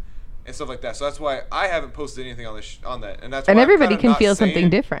shoes and stuff like that. So that's why I haven't posted anything on this on that, and that's And why I'm everybody kind of can not feel saying something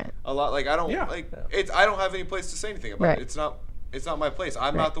different. a lot. Like I don't Yeah. I don't have any place to say anything about Right. it. It's not my place.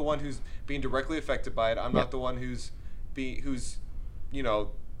 I'm Right. not the one who's being directly affected by it. I'm Yep. not the one who's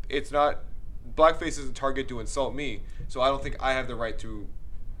it's not blackface isn't target to insult me, so I don't think I have the right to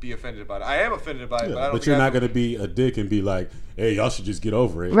be offended by it. I am offended by it, Yeah, but I don't. but think you're I not have going to be a dick and be like, hey, y'all should just get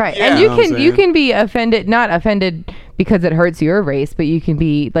over it. Right. Yeah. And You you know what I'm can you saying? can be offended, not offended because it hurts your race, but you can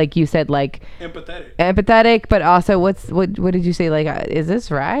be, like you said, like empathetic. empathetic, but also what did you say, like is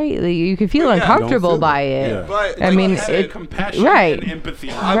this right? Like, you can feel Yeah, don't uncomfortable feel by it. it. Yeah. But I like mean, you said, Compassion right. and empathy.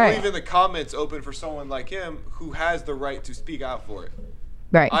 I'm Right. leaving the comments open for someone like him who has the right to speak out for it.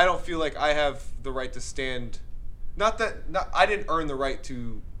 Right. I don't feel like I have the right to stand. I didn't earn the right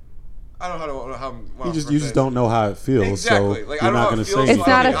to. I don't know how. You just don't know how it feels, Exactly. so Like, I you're don't know not how going it to say feels, It's so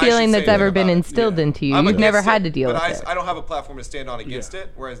anything. not a I should feeling say that's ever anything been about it. instilled Yeah. into you. I'm You've never against had it, to deal but with it. I don't have a platform to stand on against it,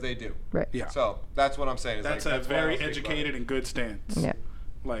 whereas they do. Right. Yeah. So that's what I'm saying. Is That's like, a that's why I very don't speak about it. educated and good stance. Yeah.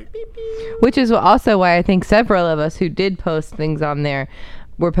 Like, Which is also why I think several of us who did post things on there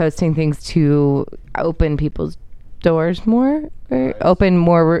were posting things to open people's doors more, or open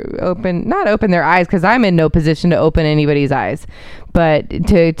their eyes, because I'm in no position to open anybody's eyes, but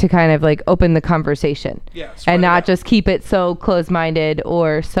to kind of like open the conversation, Yeah, spread and it not out. just keep it so close-minded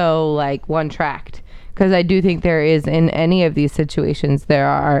or so like one-tracked. Because I do think there is, in any of these situations, there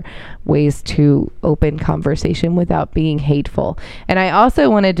are ways to open conversation without being hateful. And I also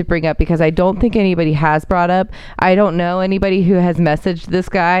wanted to bring up, because I don't think anybody has brought up, I don't know anybody who has messaged this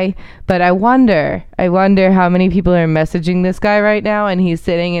guy, but I wonder how many people are messaging this guy right now, and he's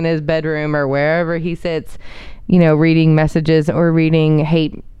sitting in his bedroom or wherever he sits, reading messages or reading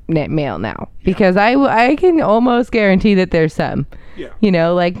hate mail now. Because I can almost guarantee that there's some. yeah.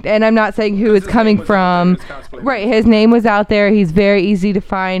 And I'm not saying who it's his coming name was out there, from. his cosplay Right, was. his name was out there. He's very easy to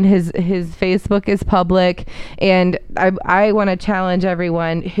find. His Facebook is public, and I want to challenge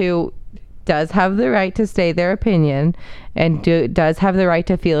everyone who does have the right to say their opinion and does have the right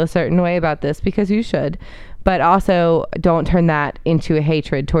to feel a certain way about this, because you should, but also don't turn that into a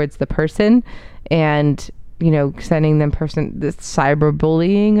hatred towards the person, and sending them this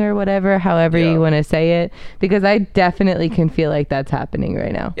cyberbullying or whatever, however Yeah. you want to say it, because I definitely can feel like that's happening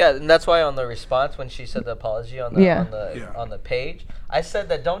right now. Yeah, and that's why on the response when she said the apology on the Yeah. on the page, I said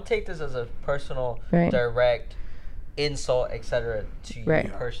that don't take this as a personal, Right. direct insult, etc. to you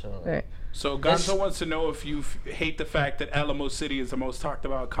Right. personally. Right. So Gonzo wants to know if you hate the fact that Alamo City is the most talked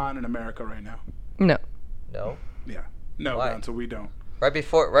about con in America right now. No. No, Yeah. No, Why? Gonzo, we don't. right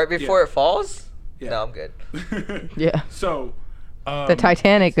before it falls. Yeah. No, I'm good. Yeah. So, The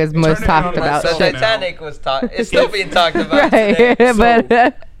Titanic is most turning it talked on about. The myself now. Titanic was it's still being talked about Right. today.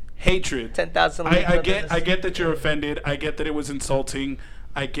 But hatred. 10,000. I get that you're offended. I get that it was insulting.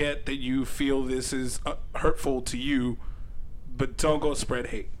 I get that you feel this is hurtful to you, but don't go spread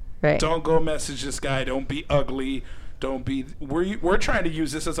hate. right. Don't go message this guy. Don't be ugly. Don't be. We're trying to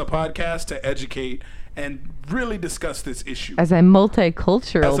use this as a podcast to educate and really discuss this issue. As a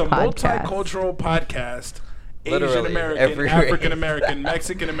multicultural As a podcast. multicultural podcast, Literally, Asian American, every African race. American,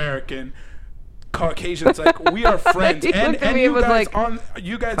 Mexican American, Caucasians, like we are friends. He and looked at and me you and was guys like,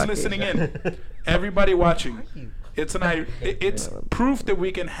 you guys listening in, everybody watching. It's proof that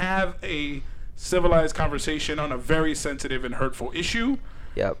we can have a civilized conversation on a very sensitive and hurtful issue.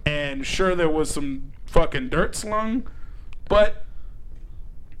 Yep. And sure, there was some fucking dirt slung, but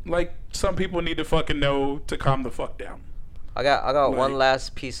like some people need to fucking know to calm the fuck down. I got one Like-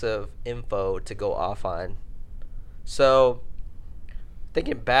 last piece of info to go off on. So,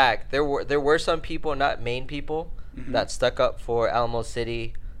 thinking back, there were some people, not main people, that stuck up for Alamo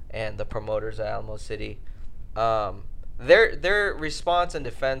City and the promoters at Alamo City. Their response and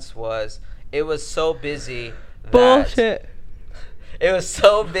defense was it was so busy that Bullshit. it was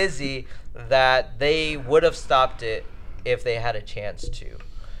so busy that they would have stopped it if they had a chance to,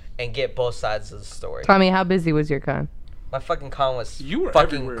 and get both sides of the story. Tommy, how busy was your con? My fucking con was You were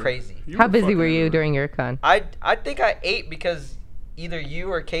fucking everywhere. crazy. You How busy fucking were you everywhere. during your con? I think I ate because either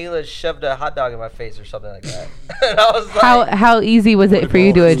you or Kayla shoved a hot dog in my face or something like that. And I was like, How easy was it for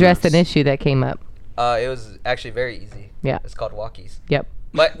you to Multiple address an snacks. issue that came up? it was actually very easy. Yeah. It's called walkies. Yep.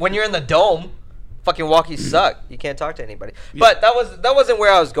 But when you're in the dome, fucking walkies suck. You can't talk to anybody. But that wasn't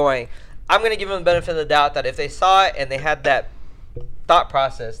where I was going. I'm gonna give them the benefit of the doubt that if they saw it and they had that thought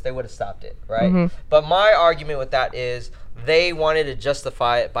process, they would have stopped it, right? Mhm. But my argument with that is they wanted to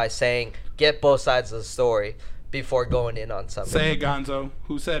justify it by saying get both sides of the story before going in on something. Say it, Gonzo.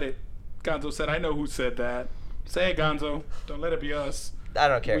 Who said it? Gonzo said, I know who said that. Say it, Gonzo. Don't let it be us. I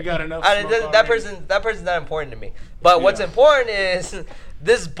don't care. We got enough I, smoke that already. person's not important to me. But what's Yeah. important is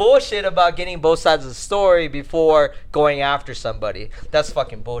this bullshit about getting both sides of the story before going after somebody. That's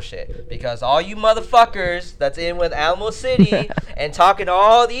fucking bullshit. Because all you motherfuckers that's in with Alamo City and talking to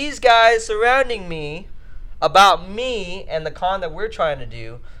all these guys surrounding me about me and the con that we're trying to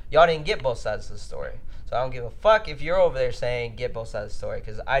do, y'all didn't get both sides of the story. So I don't give a fuck if you're over there saying get both sides of the story,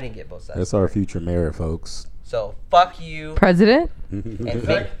 because I didn't get both sides. That's our future mayor, folks. So fuck you President?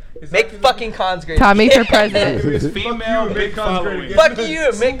 and make fucking cons great. Tommy again. for president. Female big following. Fuck you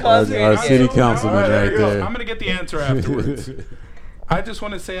and make cons great Our again. city councilman Alright, right there. I'm gonna get the answer afterwards. I just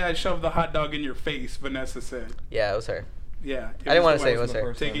want to say I shoved the hot dog in your face. Vanessa said, Yeah, it was her. "Yeah." I didn't want the to say it one- was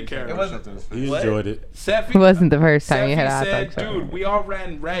her. Take it care It of. wasn't. He What? enjoyed it. Seffi, It wasn't the first time you Seffi had a hot said, dog. so- "Dude, we all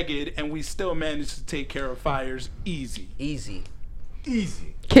ran ragged and we still managed to take care of fires easy." Easy.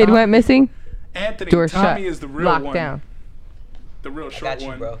 Easy. Kid went missing? Anthony, Door Tommy shut. is the real Locked one. down. The real I short got you,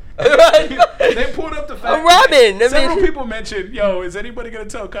 one. bro. They pulled up the fact. I'm Robin. I Several mean- people mentioned, "Yo, is anybody gonna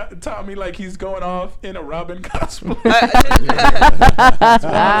tell Tommy like he's going off in a Robin cosplay?"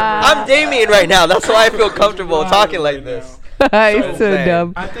 I'm Damien right now. That's why I feel comfortable talking like this. It's so insane.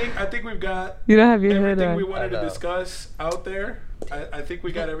 dumb. I think we've got You don't have your hood everything we on. wanted I to know. discuss out there. I think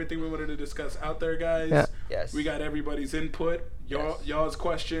we got everything we wanted to discuss out there, guys. Yeah. Yes. We got everybody's input, y'all's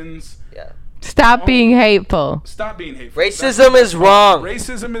questions. Yeah. Stop being hateful. Stop being hateful. Racism is wrong.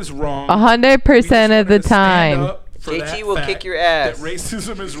 Racism is wrong. 100% of the time. JT will kick your ass. That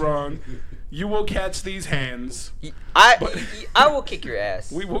racism is wrong. You will catch these hands. I will kick your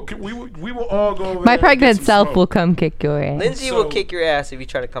ass. We will all go over My there and get pregnant some self smoke. will come kick your ass. Lindsay will So- kick your ass if you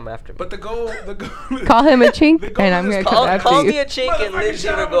try to come after me. But the goal Call him a chink, the goal and of I'm this going to call- come after Call you. me a chink and Motherfucker, Lindsay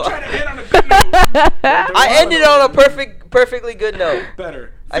shut will up, go. I'm trying to end on a good note. I ended on a perfectly good note.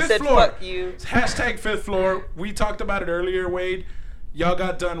 Better. I Fifth said floor. fuck you. Hashtag fifth floor. We talked about it earlier, Wade. Y'all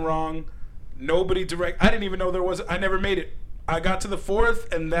got done wrong. Nobody direct. I didn't even know there was. I never made it. I got to the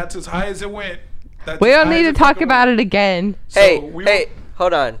fourth, and that's as high as it went. That's We as don't high need as to talk fucking about went. it again. Hey, So we hey,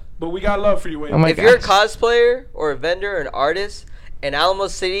 hold on. But we got love for you, Wade. Oh my If you're a gosh. cosplayer or a vendor or an artist, and Alamo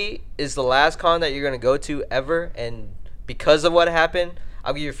City is the last con that you're gonna go to ever, and because of what happened,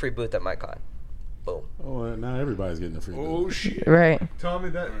 I'll give you a free booth at my con. Boom. Oh, and now everybody's getting a free. Oh shit. Right. Tommy,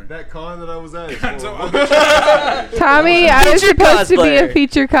 that con that I was at. Is So, horrible. Tommy, I was Featured supposed to be a cosplayer.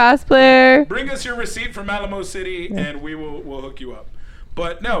 feature cosplayer. bring us your receipt from Alamo City, and we'll hook you up.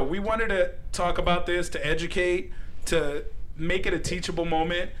 But no, we wanted to talk about this to educate, to make it a teachable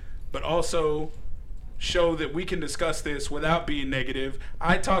moment, but also show that we can discuss this without being negative.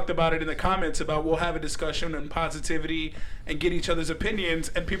 I talked about it in the comments about we'll have a discussion and positivity and get each other's opinions,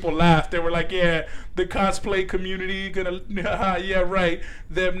 and people laughed. They were like, yeah, the cosplay community gonna yeah, right,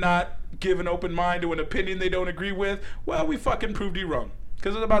 them not give an open mind to an opinion they don't agree with. Well, we fucking proved you wrong,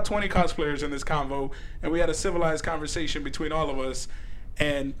 because there's about 20 cosplayers in this convo, and we had a civilized conversation between all of us.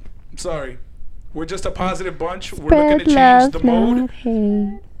 And I'm sorry, we're just a positive bunch. We're looking to change the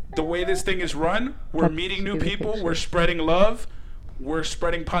mode. The way this thing is run, we're That's meeting new stupid people, picture. we're spreading love, we're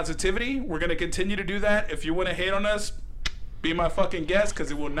spreading positivity. We're going to continue to do that. If you want to hate on us, be my fucking guest,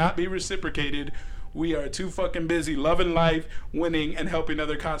 because it will not be reciprocated. We are too fucking busy loving life, winning, and helping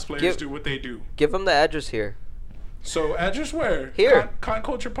other cosplayers do what they do. Give them the address here. So address where? Here. Con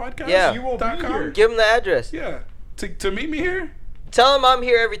Culture Podcast? Yeah. You won't be here. Give them the address. Yeah. To meet me here? Tell them I'm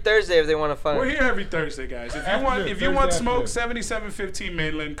here every Thursday if they want to find We're me. here every Thursday, guys. If you Afternoon, want Thursday smoke, afternoon. 7715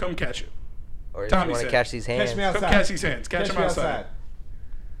 Mainland, come catch it. Or if Tommy you want to said. catch these hands. Catch me Come outside. catch these hands. Catch them me outside.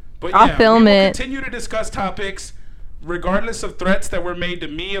 But I'll yeah, film we will it. continue to discuss topics, regardless of threats that were made to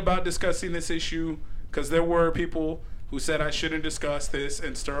me about discussing this issue, because there were people who said I shouldn't discuss this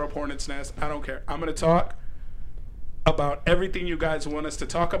and stir up hornet's nest. I don't care. I'm going to talk about everything you guys want us to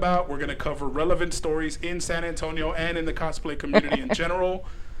talk about. We're going to cover relevant stories in San Antonio and in the cosplay community in general.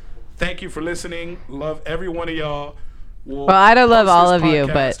 Thank you for listening. Love every one of y'all. Well, I don't love post all this of you,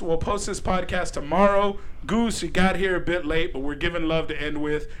 podcast. but We'll post this podcast tomorrow. Goose, you got here a bit late, but we're giving love to end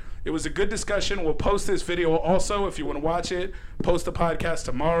with. It was a good discussion. We'll post this video also if you want to watch it. Post the podcast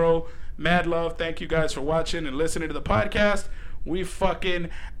tomorrow. Mad love. Thank you guys for watching and listening to the podcast. We fucking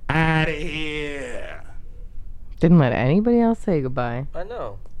out of here. didn't let anybody else say goodbye. I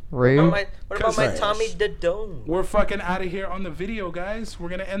know. Rude. What about my Trash. Tommy Dodone? We're fucking out of here on the video, guys. We're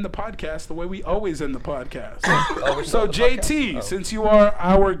going to end the podcast the way we always end the podcast. Oh, we're still So, on the JT, podcast? Oh. since you are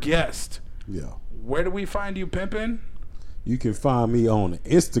our guest, Yeah. where do we find you pimping? You can find me on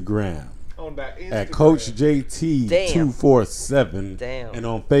Instagram On that Instagram. at Coach JT Damn. 247. Damn. And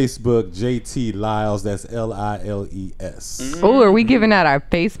on Facebook, JT Lyles. That's Liles. Oh, are we giving out our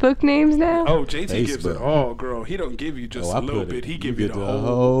Facebook names now? Oh, JT gives it Facebook. all, girl. He don't give you just Oh, a I little put bit. it. He You give you get the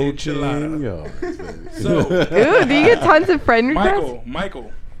whole enchilada. 10 yards, baby. So, Ooh, do you get tons of friend requests?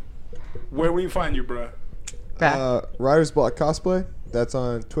 Michael, where we find you, bruh? Writer's Block Cosplay. That's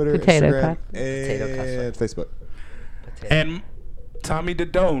on Twitter, Potato Instagram, cosplay. Potato and Facebook. And Tommy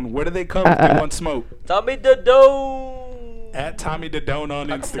Dodone, where do they come if they want smoke? Tommy Dodone. At Tommy Dodone on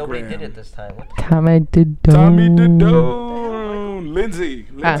Nobody did it Instagram. this time. What the Tommy did. Tommy Dodone. Lindsay,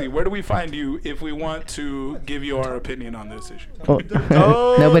 Ah. where do we find you if we want to give you our opinion on this issue?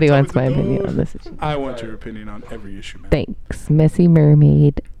 Nobody wants my opinion on this issue. I want your opinion on every issue, man. Thanks, Messy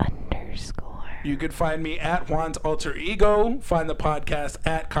Mermaid _ You could find me at Juan's Alter Ego. Find the podcast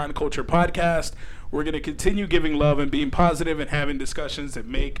at Con Culture Podcast. We're going to continue giving love and being positive and having discussions that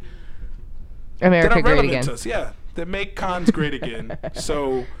make that America are great relevant again. to us. Yeah, that make cons great again.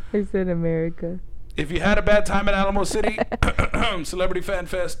 So I said America. if you had a bad time at Alamo City, Celebrity Fan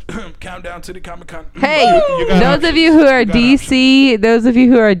Fest, Countdown City Comic Con. Hey, you got those options. of you who are You got DC, those of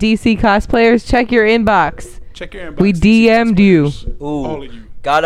you who are DC cosplayers, check your inbox. Check your inbox. We DC DM'd you. cosplayers. Ooh. All of you.